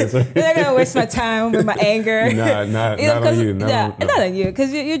hilarious. You're not gonna waste my time with my anger. Not on you. Not on you,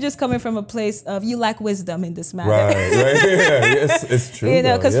 because you're just coming from a place of you lack wisdom in this matter. Right. Yeah, it's true. You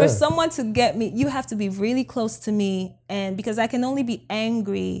know, because for someone to get me, you have to be really close to me, and because I can only be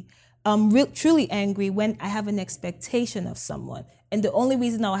angry, truly angry, when I have an expectation of someone. And the only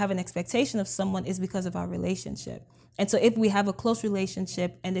reason I'll have an expectation of someone is because of our relationship. And so if we have a close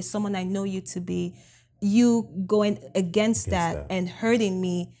relationship and there's someone I know you to be, you going against that and hurting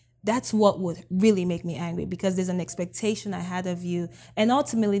me, that's what would really make me angry, because there's an expectation I had of you. And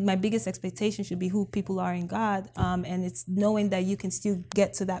ultimately, my biggest expectation should be who people are in God. And it's knowing that you can still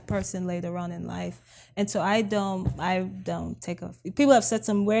get to that person later on in life. And so I don't take off. People have said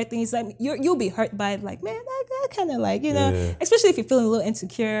some weird things like you'll be hurt by it. Like, man, that kind of like, you know, especially if you're feeling a little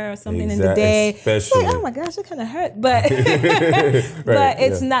insecure or something in the day. Especially. Like, oh my gosh, it kind of hurt. But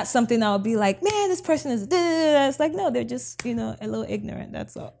it's not something I'll be like, man, this person is. It's like, no, they're just, you know, a little ignorant.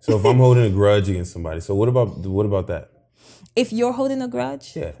 That's all. So if I'm holding a grudge against somebody, so what about that? If you're holding a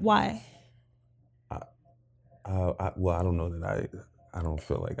grudge, why? Well, I don't know that I don't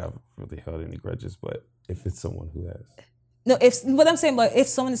feel like I've really held any grudges, but if it's someone who has. No, what I'm saying, but if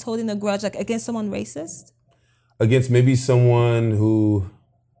someone is holding a grudge, like against someone racist? Against maybe someone who,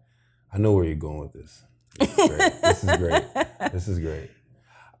 I know where you're going with this. This is great.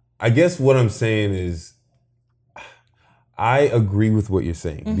 I guess what I'm saying is, I agree with what you're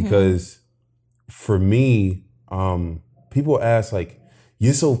saying, because for me, people ask like,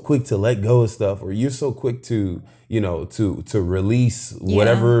 you're so quick to let go of stuff, or you're so quick to, you know, to release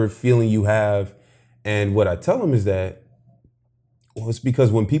whatever feeling you have. And what I tell them is that Well, it's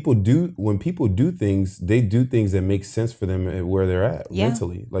because when people do things, they do things that make sense for them where they're at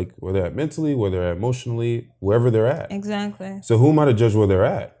mentally, like where they're at mentally, where they're at emotionally, wherever they're at. Exactly. So who am I to judge where they're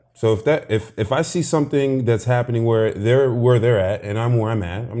at? So if I see something that's happening where they're at and I'm where I'm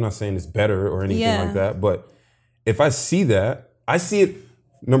at, I'm not saying it's better or anything like that, but if I see that, I see it.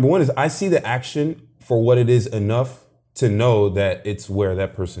 Number one is I see the action for what it is enough to know that it's where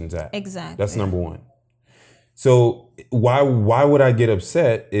that person's at. Exactly. That's number one. So why would I get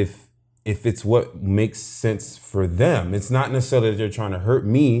upset if it's what makes sense for them? It's not necessarily that they're trying to hurt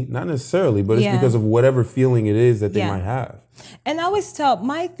me, not necessarily, but it's because of whatever feeling it is that they might have. And I always tell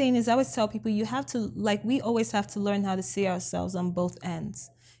people, you have to, we always have to learn how to see ourselves on both ends.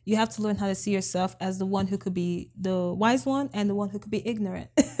 You have to learn how to see yourself as the one who could be the wise one and the one who could be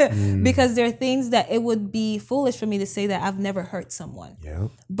ignorant. Because there are things that it would be foolish for me to say that I've never hurt someone. Yeah.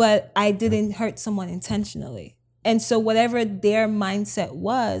 But I didn't hurt someone intentionally. And so whatever their mindset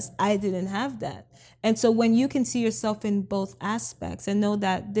was, I didn't have that. And so when you can see yourself in both aspects and know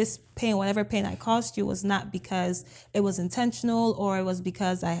that this pain, whatever pain I caused you, was not because it was intentional or it was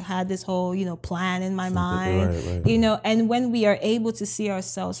because I had this whole, plan in my mind, right. And when we are able to see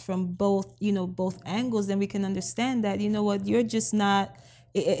ourselves from both, both angles, then we can understand that, you're just not,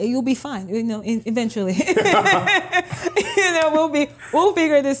 you'll be fine, eventually. We'll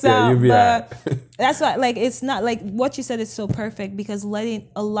figure this out. You'll be but that's why, it's not what you said is so perfect, because a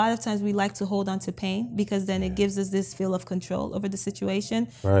lot of times we like to hold on to pain because then it gives us this feel of control over the situation.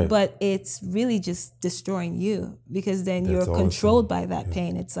 Right. But it's really just destroying you, because then you're controlled by that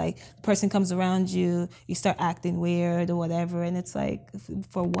pain. It's like the person comes around you, you start acting weird or whatever, and it's like,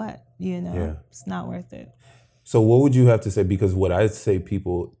 for what? It's not worth it. So what would you have to say? Because what I say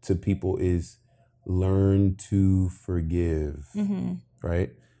to people is learn to forgive,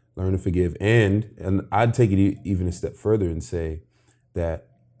 right? Learn to forgive. And I'd take it even a step further and say that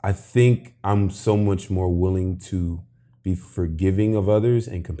I think I'm so much more willing to be forgiving of others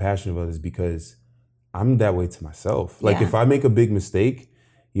and compassionate of others because I'm that way to myself. If I make a big mistake,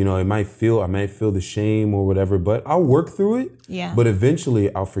 I might feel the shame or whatever, but I'll work through it. Yeah. But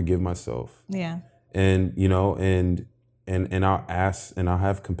eventually I'll forgive myself. Yeah. And and I'll ask, and I'll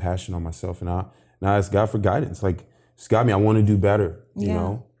have compassion on myself, and I'll ask God for guidance. Just guide me. I want to do better, you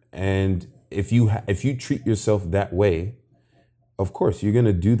know. And if you treat yourself that way, of course you're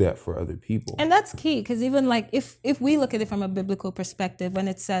gonna do that for other people. And that's key, because even if we look at it from a biblical perspective, when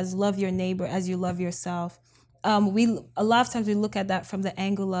it says love your neighbor as you love yourself, a lot of times we look at that from the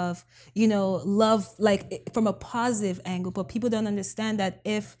angle of love, from a positive angle, but people don't understand that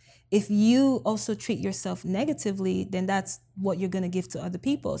if you also treat yourself negatively, then that's what you're going to give to other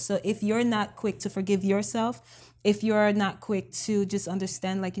people. So if you're not quick to forgive yourself, if you're not quick to just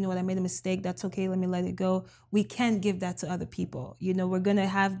understand, what, I made a mistake, that's okay, let me let it go, we can't give that to other people. We're going to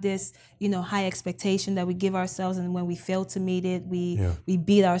have this, high expectation that we give ourselves, and when we fail to meet it, we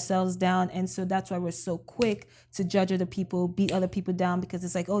beat ourselves down. And so that's why we're so quick to judge other people, beat other people down, because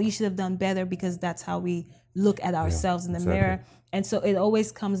it's like, oh, you should have done better, because that's how we look at ourselves in the mirror. And so it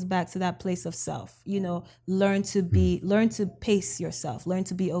always comes back to that place of self. Learn to pace yourself. Learn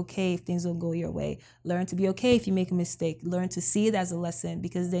to be okay if things don't go your way. Learn to be okay if you make a mistake. Learn to see it as a lesson,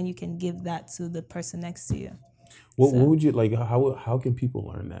 because then you can give that to the person next to you. What would you how can people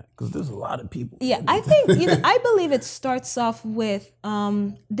learn that? Because there's a lot of people. Yeah, I think I believe it starts off with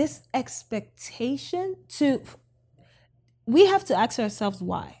this expectation we have to ask ourselves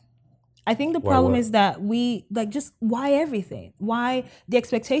why. I think the problem is that we just why everything? Why the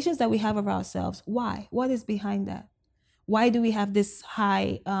expectations that we have of ourselves? Why? What is behind that? Why do we have this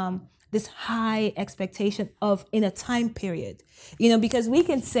high expectation of in a time period? Because we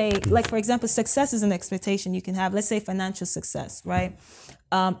can say, for example, success is an expectation you can have. Let's say financial success, right?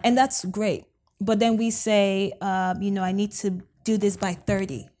 And that's great. But then we say, I need to do this by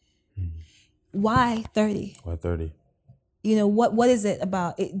 30. Why 30? Why 30? What is it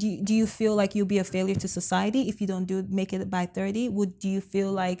about it? Do you feel like you'll be a failure to society if you don't make it by 30? Do you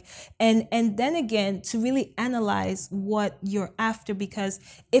feel like, and then again, to really analyze what you're after, because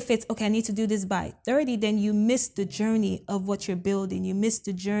if it's, okay, I need to do this by 30, then you miss the journey of what you're building. You miss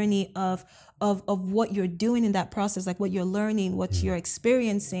the journey of what you're doing in that process, what you're learning, what you're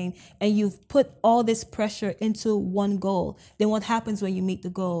experiencing, and you've put all this pressure into one goal. Then what happens when you meet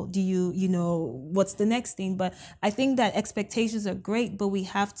the goal? Do what's the next thing? But I think that expectations are great, but we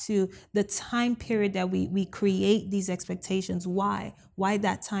have to, the time period that we create these expectations, why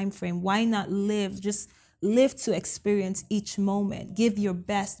that time frame? Why not live to experience each moment? Give your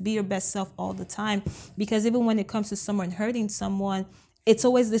best, be your best self all the time. Because even when it comes to someone hurting someone, it's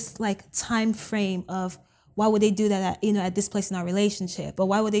always this time frame of why would they do that at this place in our relationship? Or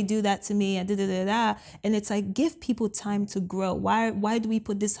why would they do that to me? And And it's like, give people time to grow. Why do we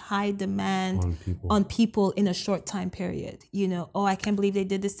put this high demand on people in a short time period? Oh, I can't believe they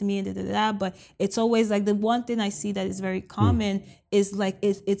did this to me and But it's always like the one thing I see that is very common is like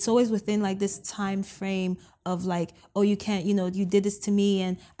it's always within like this time frame of like, oh, you can't, you did this to me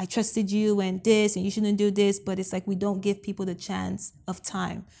and I trusted you and this and you shouldn't do this. But it's like we don't give people the chance of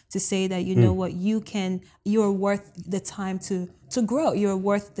time to say that, you know what, you're worth the time to grow. You're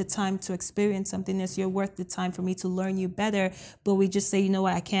worth the time to experience something else. You're worth the time for me to learn you better. But we just say, you know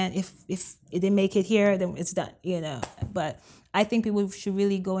what, I can't, if they make it here, then it's done, But I think people should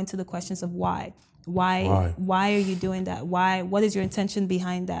really go into the questions of why. Why are you doing that? What is your intention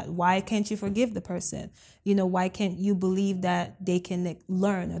behind that? Why can't you forgive the person? Why can't you believe that they can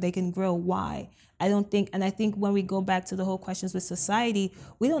learn or they can grow? Why? I think when we go back to the whole questions with society,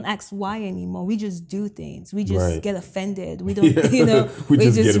 we don't ask why anymore. We just do things. We just get offended. We don't, we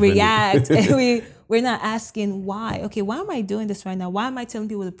just react. And we're not asking why. Okay, why am I doing this right now? Why am I telling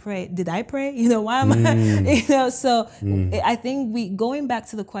people to pray? Did I pray? Why am I, So I think going back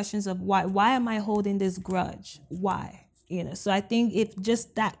to the questions of why am I holding this grudge? Why? So I think if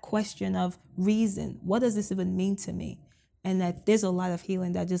just that question of reason, what does this even mean to me? And that there's a lot of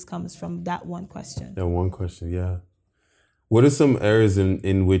healing that just comes from that one question. That one question, yeah. What are some areas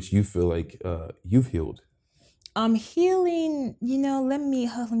in which you feel like you've healed? Healing, let me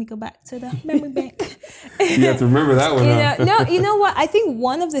go back to the memory bank. You have to remember that one. No, you know what? I think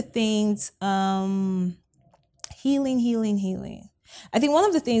one of the things, healing. I think one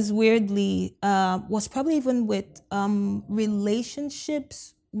of the things weirdly was probably even with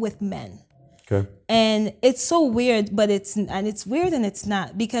relationships with men. Okay. And it's so weird, but it's weird and it's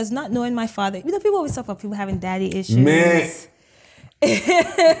not, because not knowing my father, people always talk about people having daddy issues. Man.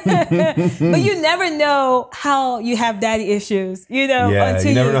 But you never know how you have daddy issues, Yeah, until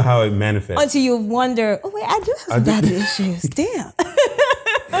you never know how it manifests. Until you wonder, oh wait, I do have some daddy issues. Damn.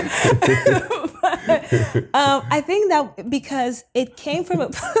 I think that because it came from a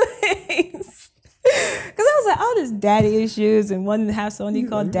place. Because I was like, oh, there's daddy issues and wanting to have someone you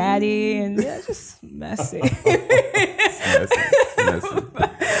call daddy, and it's just messy. Messy.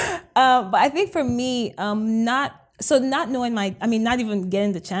 But I think for me, not knowing not even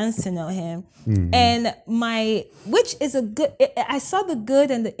getting the chance to know him, and which is I saw the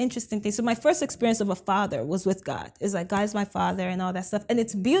good and the interesting thing. So my first experience of a father was with God. It's like, God is my father and all that stuff. And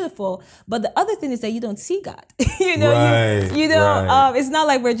it's beautiful. But the other thing is that you don't see God. Right. It's not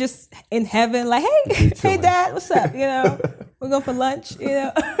like we're just in heaven, like, hey, Dad, what's up? We're going for lunch,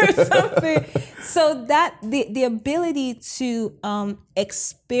 or something. So that the ability to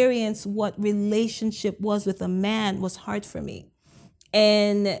experience what relationship was with a man was hard for me.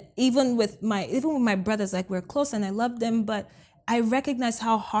 And even with my brothers, like, we're close and I love them, but I recognize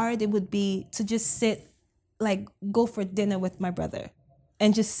how hard it would be to just sit, like, go for dinner with my brother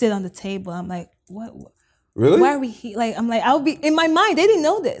and just sit on the table. I'm like, what? Really? Why are we here? Like, I'm like, I'll be in my mind. They didn't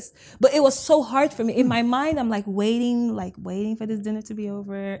know this, but it was so hard for me. In my mind, I'm like waiting for this dinner to be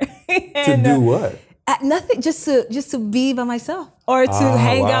over. And, to do what? Nothing, just to be by myself or to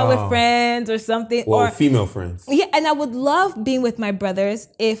hang out with friends or something. Well, or female friends. Yeah, and I would love being with my brothers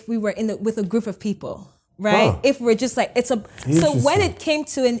if we were with a group of people, right? If we're just like so when it came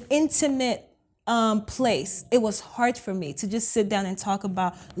to an intimate place, it was hard for me to just sit down and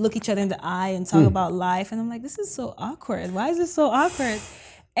look each other in the eye and talk about life. And I'm like, this is so awkward. Why is this so awkward?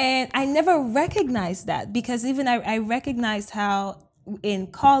 And I never recognized that, because even I recognized how in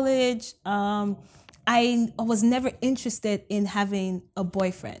college, I was never interested in having a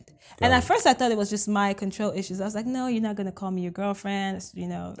boyfriend. And at first I thought it was just my control issues. I was like, no, you're not going to call me your girlfriend.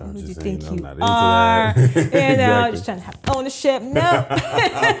 Who do you think you are? Just trying to have ownership. No.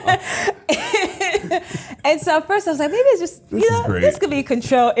 And so at first I was like, maybe it's just, this could be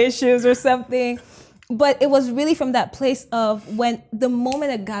control issues or something. But it was really from that place of when the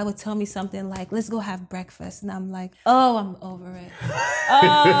moment a guy would tell me something like, let's go have breakfast. And I'm like, oh, I'm over it.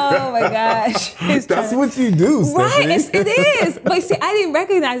 Oh my gosh. That's what you do, Stephanie. Right, it is. But see, I didn't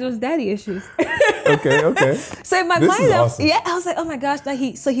recognize it was daddy issues. Okay. So in my mind, awesome. I was like, oh my gosh.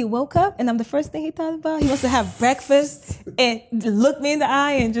 So he woke up and I'm the first thing he thought about. He wants to have breakfast and look me in the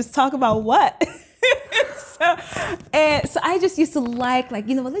eye and just talk about what? So I just used to like,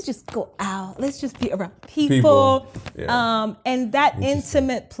 let's just go out. Let's just be around people. Yeah. And that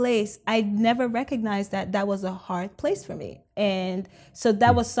intimate place, I never recognized that was a hard place for me. And so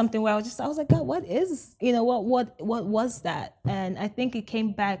that was something where I was like, God, what is, what was that? And I think it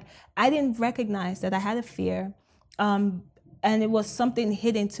came back. I didn't recognize that I had a fear. And it was something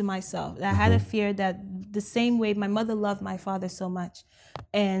hidden to myself. I had a fear that the same way my mother loved my father so much,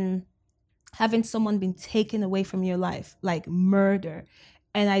 and having someone been taken away from your life, like murder.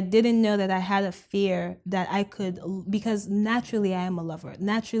 And I didn't know that I had a fear that I could, because naturally I am a lover.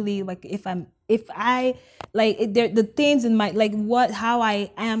 Naturally, like the things in my, like how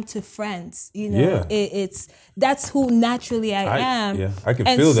I am to friends, you know, that's who naturally I am. Yeah, I can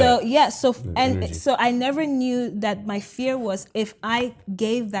feel that. So I never knew that my fear was, if I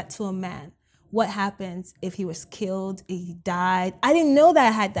gave that to a man, what happens if he was killed, if he died? I didn't know that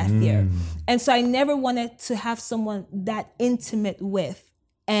I had that fear. And so I never wanted to have someone that intimate with,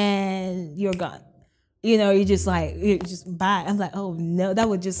 and you're gone. You know, you just bye. I'm like, oh no, that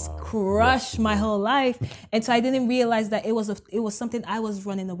would just crush my whole life. And so I didn't realize that it was something I was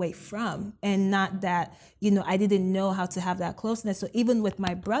running away from, and not that, you know, I didn't know how to have that closeness. So even with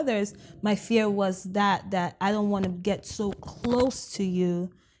my brothers, my fear was that I don't want to get so close to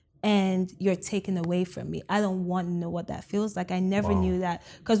you and you're taken away from me. I don't want to know what that feels like. I never knew that.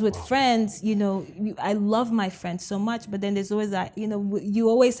 Because with friends, you know, I love my friends so much, but then there's always that, you know, you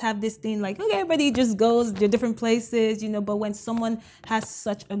always have this thing like, okay, everybody just goes to different places, you know, but when someone has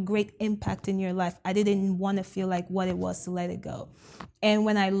such a great impact in your life, I didn't want to feel like what it was to let it go. And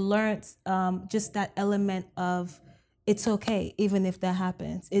when I learned just that element of, it's okay, even if that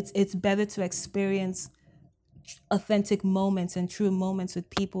happens, it's better to experience authentic moments and true moments with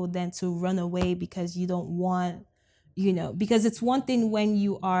people than to run away because you don't want, you know, because it's one thing when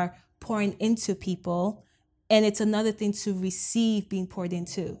you are pouring into people, and it's another thing to receive being poured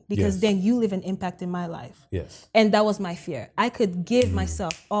into, because then you live an impact in my life. Yes. And that was my fear. I could give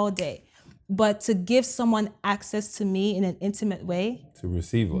myself all day, but to give someone access to me in an intimate way, to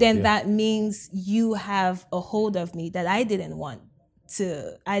receive love, then that means you have a hold of me that I didn't want.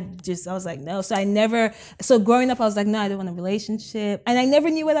 I was like, no. So growing up, I was like, no, I don't want a relationship. And I never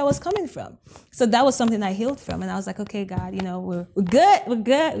knew where that was coming from. So that was something I healed from. And I was like, okay, God, you know, we're good. We're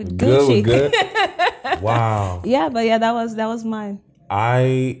Gucci. We're good. Wow. Yeah, but yeah, that was mine.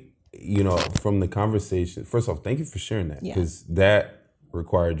 You know, from the conversation, first off, thank you for sharing that, because that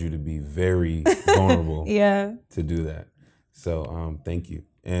required you to be very vulnerable to do that. So thank you.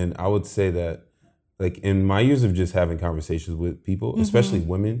 And I would say that, like, in my years of just having conversations with people, especially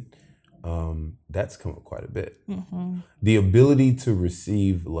women, that's come up quite a bit. The ability to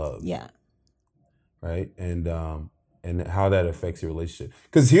receive love. Yeah. Right? And how that affects your relationship.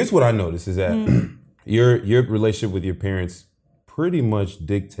 Because here's what I noticed is that your relationship with your parents pretty much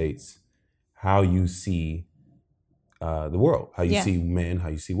dictates how you see the world, how you see men, how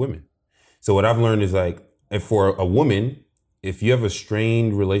you see women. So what I've learned is, like, if for a woman, if you have a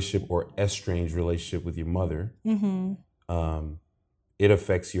strained relationship or estranged relationship with your mother, it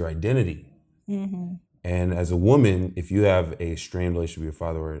affects your identity. And as a woman, if you have a strained relationship with your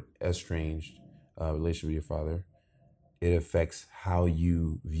father or an estranged relationship with your father, it affects how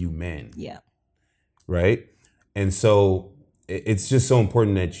you view men. Yeah. Right? And so it's just so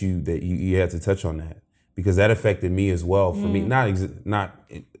important that you had to touch on that, because that affected me as well. For me, not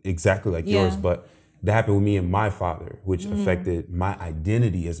exactly like yours, but that happened with me and my father, which affected my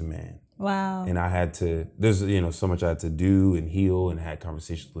identity as a man. Wow. And I had to, there's, you know, so much I had to do and heal, and had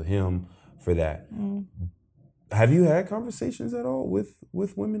conversations with him for that. Have you had conversations at all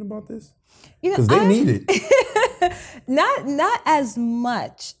with women about this? Because they need it. Not as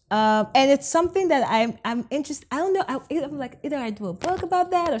much. And it's something that I'm interested. I don't know. I'm like, either I do a book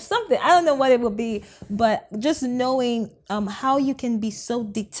about that or something. I don't know what it will be, but just knowing how you can be so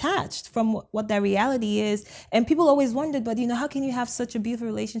detached from what that reality is. And people always wondered, but, you know, how can you have such a beautiful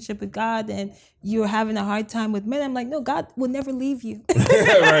relationship with God and you're having a hard time with men? I'm like, no, God will never leave you.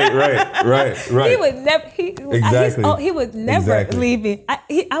 Right. He would never. He would never leave me.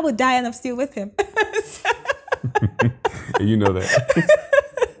 I would die and I'm still with him. You know that.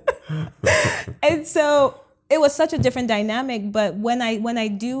 And so it was such a different dynamic. But when I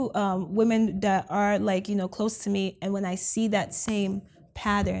do women that are, like, you know, close to me, and when I see that same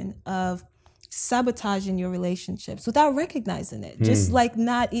pattern of sabotaging your relationships without recognizing it, just like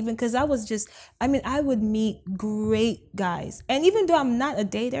not even, because I would meet great guys, and even though I'm not a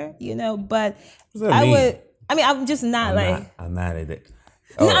dater, you know, but I'm just not I'm not a dater.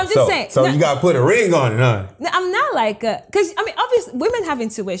 No, I'm just saying. So you got to put a ring on it, huh? No, I'm not like, because obviously women have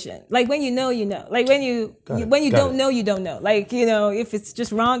intuition. Like, when you know, you know. Like, when you don't know, you don't know. Like, you know, if it's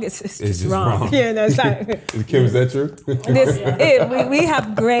just wrong, it's just wrong. You know, it's like. Kim, is that true? We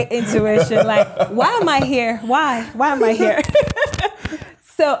have great intuition. Like, why am I here? Why am I here?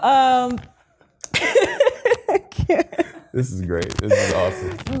 So, This is great. This is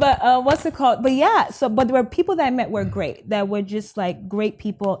awesome. But what's it called? But yeah, but there were people that I met were great, that were just like great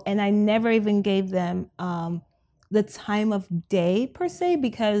people. And I never even gave them the time of day per se,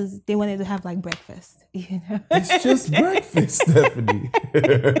 because they wanted to have like breakfast. You know? It's just breakfast, Stephanie.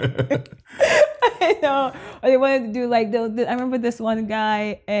 I know. Or they wanted to do like, I remember this one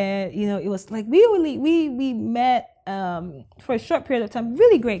guy, and you know, it was like we met for a short period of time.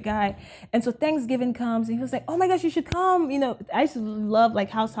 Really great guy. And so Thanksgiving comes, and he was like, "Oh my gosh, you should come." You know, I used to love like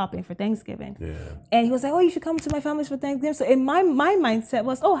house hopping for Thanksgiving. Yeah. And he was like, "Oh, you should come to my family's for Thanksgiving." So in my mindset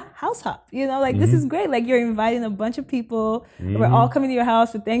was, "Oh, house hop." You know, like this is great. Like you're inviting a bunch of people. We're all coming to your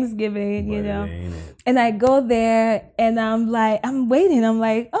house for Thanksgiving. You know. And I go there, and I'm waiting. I'm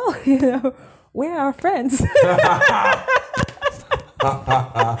like, "Oh, you know, where are our friends?"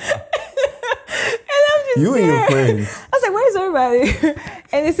 You and your friends. I was like, "Where's everybody?"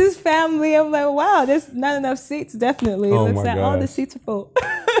 And it's his family. I'm like, "Wow, there's not enough seats." Definitely, it looks like all the seats are full.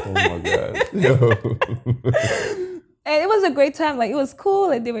 Oh my god! And it was a great time. Like it was cool.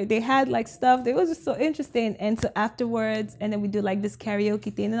 Like they had like stuff. It was just so interesting. And so afterwards, and then we do like this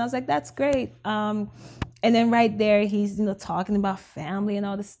karaoke thing. And I was like, "That's great." And then right there, he's talking about family and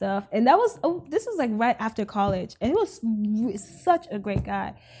all this stuff. And this was like right after college, and he was such a great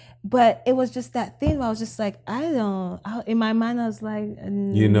guy. But it was just that thing where I was just like, in my mind, I was like,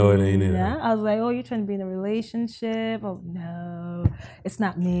 you know it ain't it. I was like, "Oh, you're trying to be in a relationship? Oh, no, it's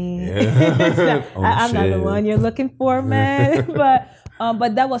not me. Yeah. I'm not the one you're looking for, man." But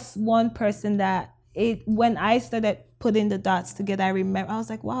that was one person that when I started putting the dots together, I remember, I was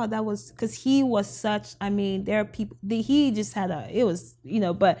like, wow, that was, because he was such, there are people, he just had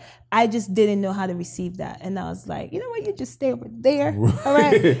but I just didn't know how to receive that. And I was like, you know what, you just stay over there, all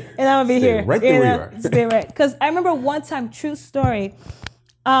right? And I'm gonna be here. Right there where you are. Stay right. Because I remember one time, true story,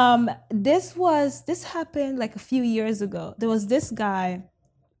 this happened like a few years ago. There was this guy,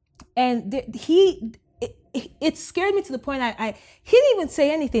 and it scared me to the point he didn't even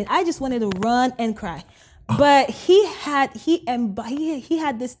say anything. I just wanted to run and cry. But he had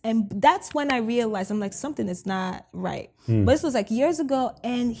this, and that's when I realized, I'm like, something is not right. But this was like years ago,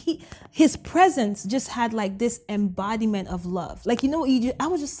 and his presence just had like this embodiment of love. Like, I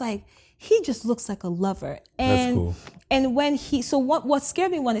was just like, he just looks like a lover. And that's cool. And when what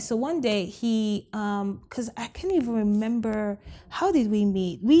scared me one day he, cause I can't even remember, how did we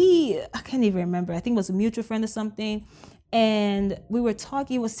meet? I can't even remember. I think it was a mutual friend or something. And we were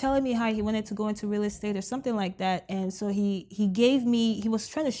talking, he was telling me how he wanted to go into real estate or something like that. And so he was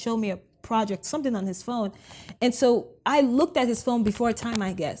trying to show me a project, something on his phone. And so I looked at his phone before time,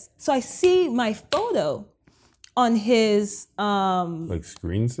 I guess. So I see my photo on his like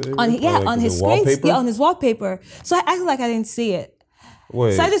screensaver? On his screen, on his wallpaper. So I acted like I didn't see it.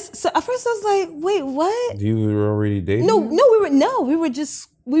 Wait. So at first I was like, wait, what? You were already dating?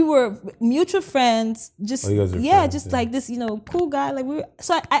 We were mutual friends. Just friends, like this, cool guy. Like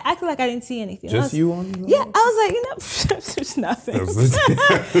so I acted like I didn't see anything. Just you on? Yeah, I was like, there's nothing. I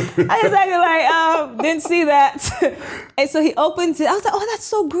just acted like, didn't see that. And so he opened it. I was like, oh, that's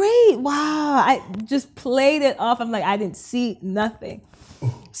so great! Wow! I just played it off. I'm like, I didn't see nothing.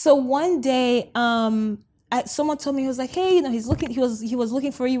 So one day, someone told me, he was like, hey, he was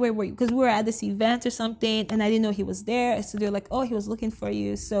looking for you, where were you? Because we were at this event or something, and I didn't know he was there. So they're like, oh, he was looking for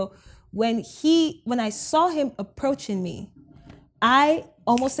you. So when I saw him approaching me, I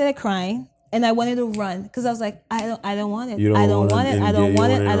almost started crying, and I wanted to run, because I was like, I don't want it. I don't want it. I don't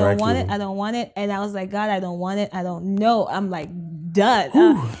want it. I don't want it. I don't want it. And I was like, God, I don't want it. I don't know. I'm like done.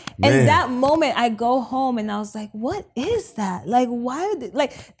 And that moment, I go home, and I was like, what is that? Like, why did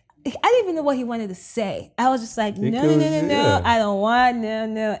I didn't even know what he wanted to say. I was just like, no, I don't want,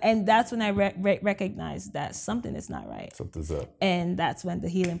 no. And that's when I recognized that something is not right. Something's up. And that's when the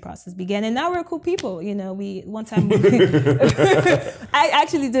healing process began. And now we're cool people. One time, I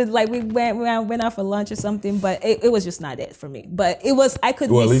actually did, like, we went out for lunch or something, but it was just not it for me. But it was, I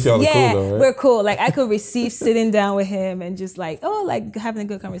could, well, at least y'all are cool though, right? We're cool. Like, I could receive sitting down with him and just like, like having a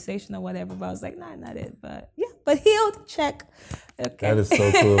good conversation or whatever. But I was like, nah, not it. But yeah, but healed, check. Okay. That is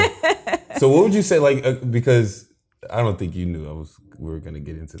so cool. So what would you say, like, because I don't think you knew we were going to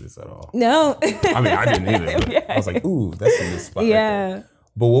get into this at all. No. I mean, I didn't either. But I was like, ooh, that's in this spot. Yeah. Right,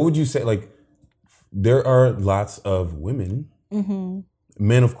 but what would you say, like, there are lots of women,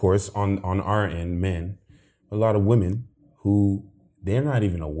 men, of course, on our end, men, a lot of women who they're not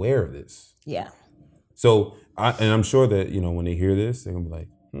even aware of this. Yeah. So, I'm sure that, when they hear this, they're going to be like,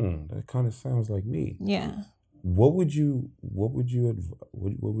 that kind of sounds like me. Yeah. What would you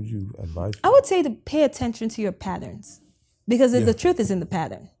advise? I would say to pay attention to your patterns, because the truth is in the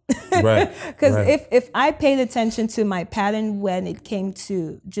pattern. Right. Because if I paid attention to my pattern when it came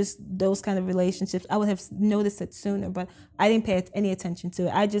to just those kind of relationships, I would have noticed it sooner. But I didn't pay any attention to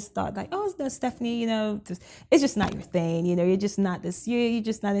it. I just thought like, oh, no, Stephanie, it's just not your thing. You're just not this. You're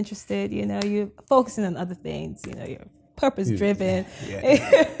just not interested. You're focusing on other things. You're purpose driven.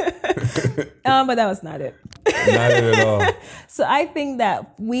 Yeah. But that was not it. Not it at all. So I think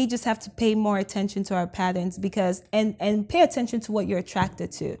that we just have to pay more attention to our patterns and pay attention to what you're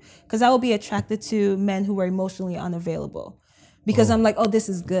attracted to. Because I will be attracted to men who are emotionally unavailable. Because I'm like, oh, this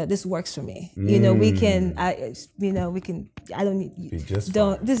is good. This works for me. We can, this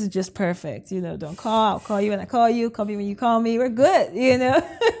is just perfect. Don't call, I'll call you when I call you me when you call me. We're good,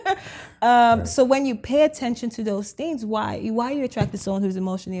 Right. So when you pay attention to those things, why are you attracted to someone who's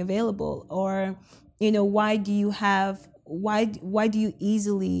emotionally available? Or, why do you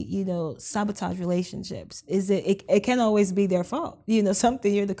easily, sabotage relationships? It can't always be their fault.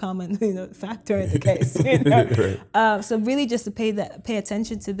 Something, you're the common, factor in the case. Right. So really just to pay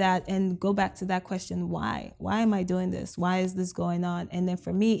attention to that and go back to that question, why? Why am I doing this? Why is this going on? And then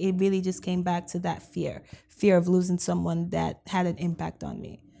for me, it really just came back to that fear of losing someone that had an impact on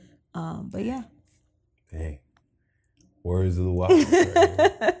me. But yeah. Dang. Words of the wise.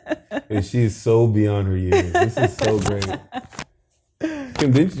 And she is so beyond her years. This is so great.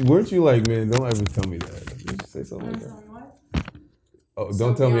 Kim, weren't you like, man, don't ever tell me that. Did you say something like that? What? Oh,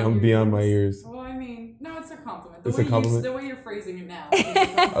 don't tell me I'm beyond my years. Well, I mean, no, it's a compliment. It's a compliment? The way you're phrasing it now.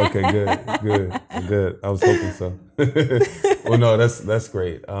 Okay, good. I was hoping so. Well, no, that's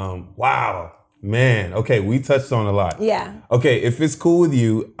great. Wow. Man, okay, we touched on a lot. Yeah. Okay, if it's cool with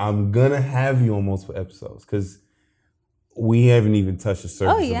you, I'm gonna have you on multiple episodes because we haven't even touched the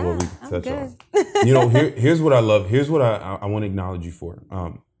surface of what we can touch on. Here's what I love. Here's what I want to acknowledge you for.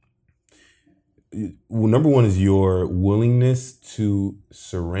 Number one is your willingness to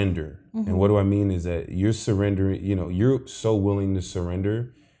surrender. Mm-hmm. And what do I mean is that you're surrendering, you're so willing to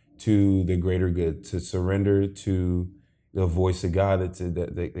surrender to the greater good, to surrender to the voice of God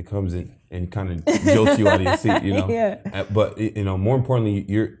that comes in and kind of jolts you out of your seat, Yeah. But more importantly,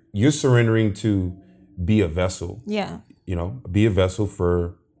 you're surrendering to be a vessel. Yeah. Be a vessel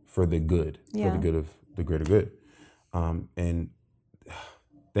for the good, yeah. for the good of the greater good. And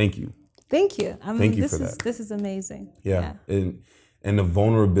thank you. Thank you. Thank you for that. This is amazing. Yeah. And the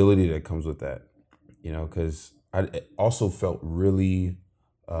vulnerability that comes with that, because I also felt really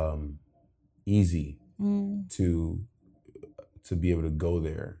easy to be able to go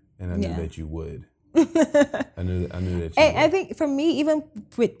there. And I knew that you would. I knew that you would. I think for me, even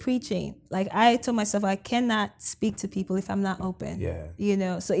with preaching, like I told myself I cannot speak to people if I'm not open.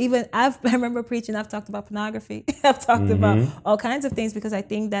 Yeah. So even I remember preaching, I've talked about pornography. I've talked about all kinds of things because I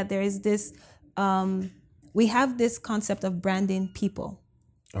think that there is this, we have this concept of branding people.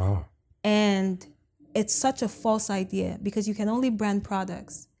 Oh. And it's such a false idea because you can only brand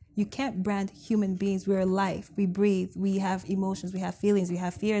products. You can't brand human beings. We're alive. We breathe. We have emotions. We have feelings. We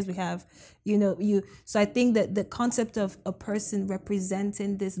have fears. We have, So I think that the concept of a person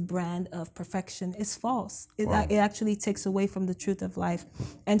representing this brand of perfection is false. It actually takes away from the truth of life.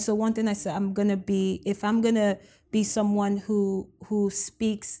 And so one thing I said, if I'm going to be someone who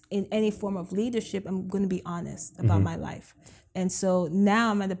speaks in any form of leadership, I'm going to be honest about my life. And so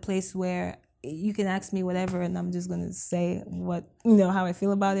now I'm at a place where you can ask me whatever and I'm just going to say how I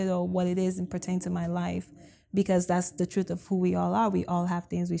feel about it or what it is and pertain to my life because that's the truth of who we all are. We all have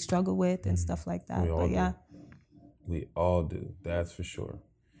things we struggle with and stuff like that. We all do. That's for sure.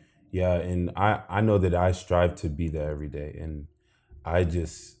 Yeah. And I know that I strive to be that every day. And I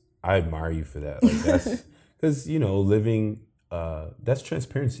admire you for that. Like that's because, living, that's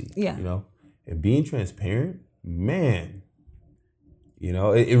transparency. Yeah. And being transparent, man,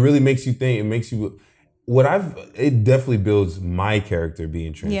 it really makes you think. It makes you. It definitely builds my character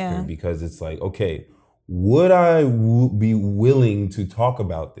being transparent because it's like, okay, would I be willing to talk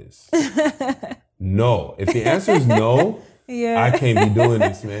about this? No. If the answer is no, I can't be doing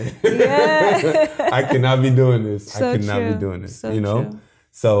this, man. I cannot be doing this. So I cannot true. be doing this. So true.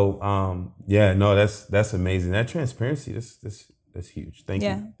 So that's amazing. That transparency, that's huge. Thank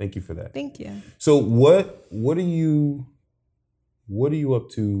you. Thank you for that. Thank you. So what are you up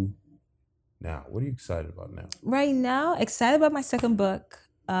to now? What are you excited about now? Right now, excited about my second book.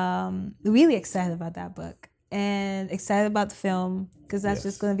 Really excited about that book. And excited about the film because that's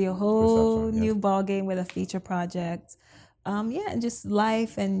just going to be a whole new ball game with a feature project. And just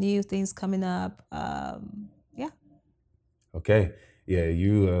life and new things coming up. Okay. Yeah,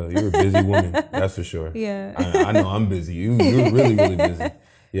 you're a busy woman. That's for sure. Yeah. I know I'm busy. You're really, really busy.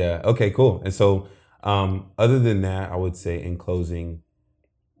 Yeah. Okay, cool. And so other than that, I would say in closing,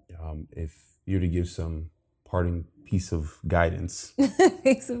 if you're to give some parting piece of guidance,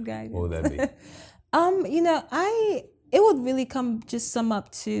 piece of guidance, what would that be? It would really sum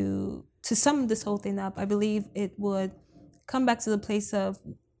up to sum this whole thing up. I believe it would come back to the place of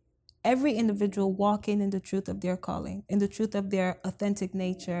every individual walking in the truth of their calling, in the truth of their authentic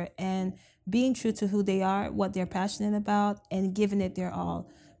nature, and being true to who they are, what they're passionate about, and giving it their all.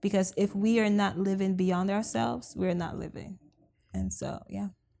 Because if we are not living beyond ourselves, we're not living. And so, yeah.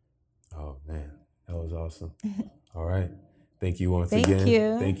 Oh, man. That was awesome. All right. Thank you once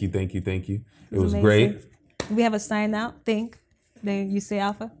again. Thank you. It was amazing. Great. We have a sign out. Think. Then you say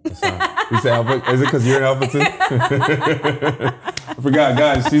Alpha. You say Alpha? Is it because you're an Alpha too? I forgot,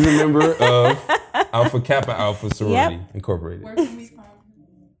 guys. She's a member of Alpha Kappa Alpha Sorority Incorporated. Where can we find you?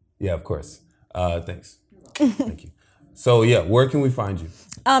 Yeah, of course. Thanks. Thank you. So, yeah, where can we find you?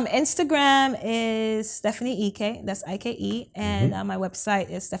 Instagram is Stephanie Ike. That's Ike. And my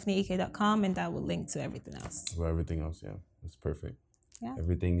website is stephanieike.com, and that will link to everything else. Well, everything else, yeah. That's perfect. Yeah.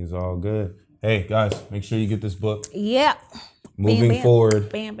 Everything is all good. Hey, guys, make sure you get this book. Yeah. Moving forward.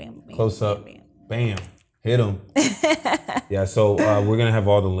 Bam, bam, bam. Close up. Bam, Bam. Hit them. Yeah, so we're going to have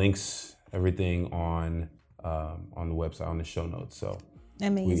all the links, everything on the website, on the show notes. So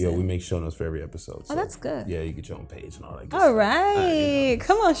amazing. we make show notes for every episode. So, that's good. Yeah, you get your own page and all that good all stuff. right.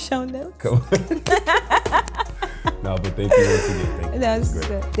 Come on, show notes. Come on. No, but thank you once again. Thank you. That's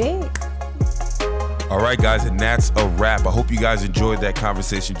good. Thanks. All right, guys, and that's a wrap. I hope you guys enjoyed that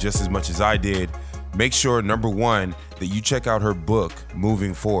conversation just as much as I did. Make sure, number one, that you check out her book,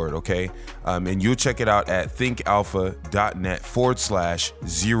 Moving Forward, okay? And you'll check it out at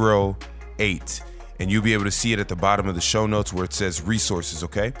thinkalpha.net/08. And you'll be able to see it at the bottom of the show notes where it says resources,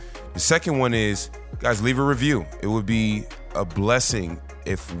 okay? The second one is, guys, leave a review. It would be a blessing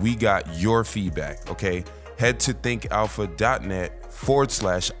if we got your feedback, okay? Head to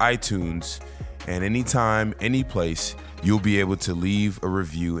thinkalpha.net/iTunes. And anytime, any place, you'll be able to leave a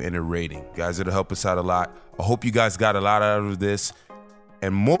review and a rating. Guys, it'll help us out a lot. I hope you guys got a lot out of this.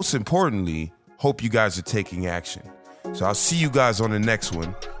 And most importantly, hope you guys are taking action. So I'll see you guys on the next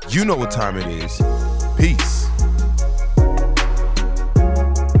one. You know what time it is. Peace.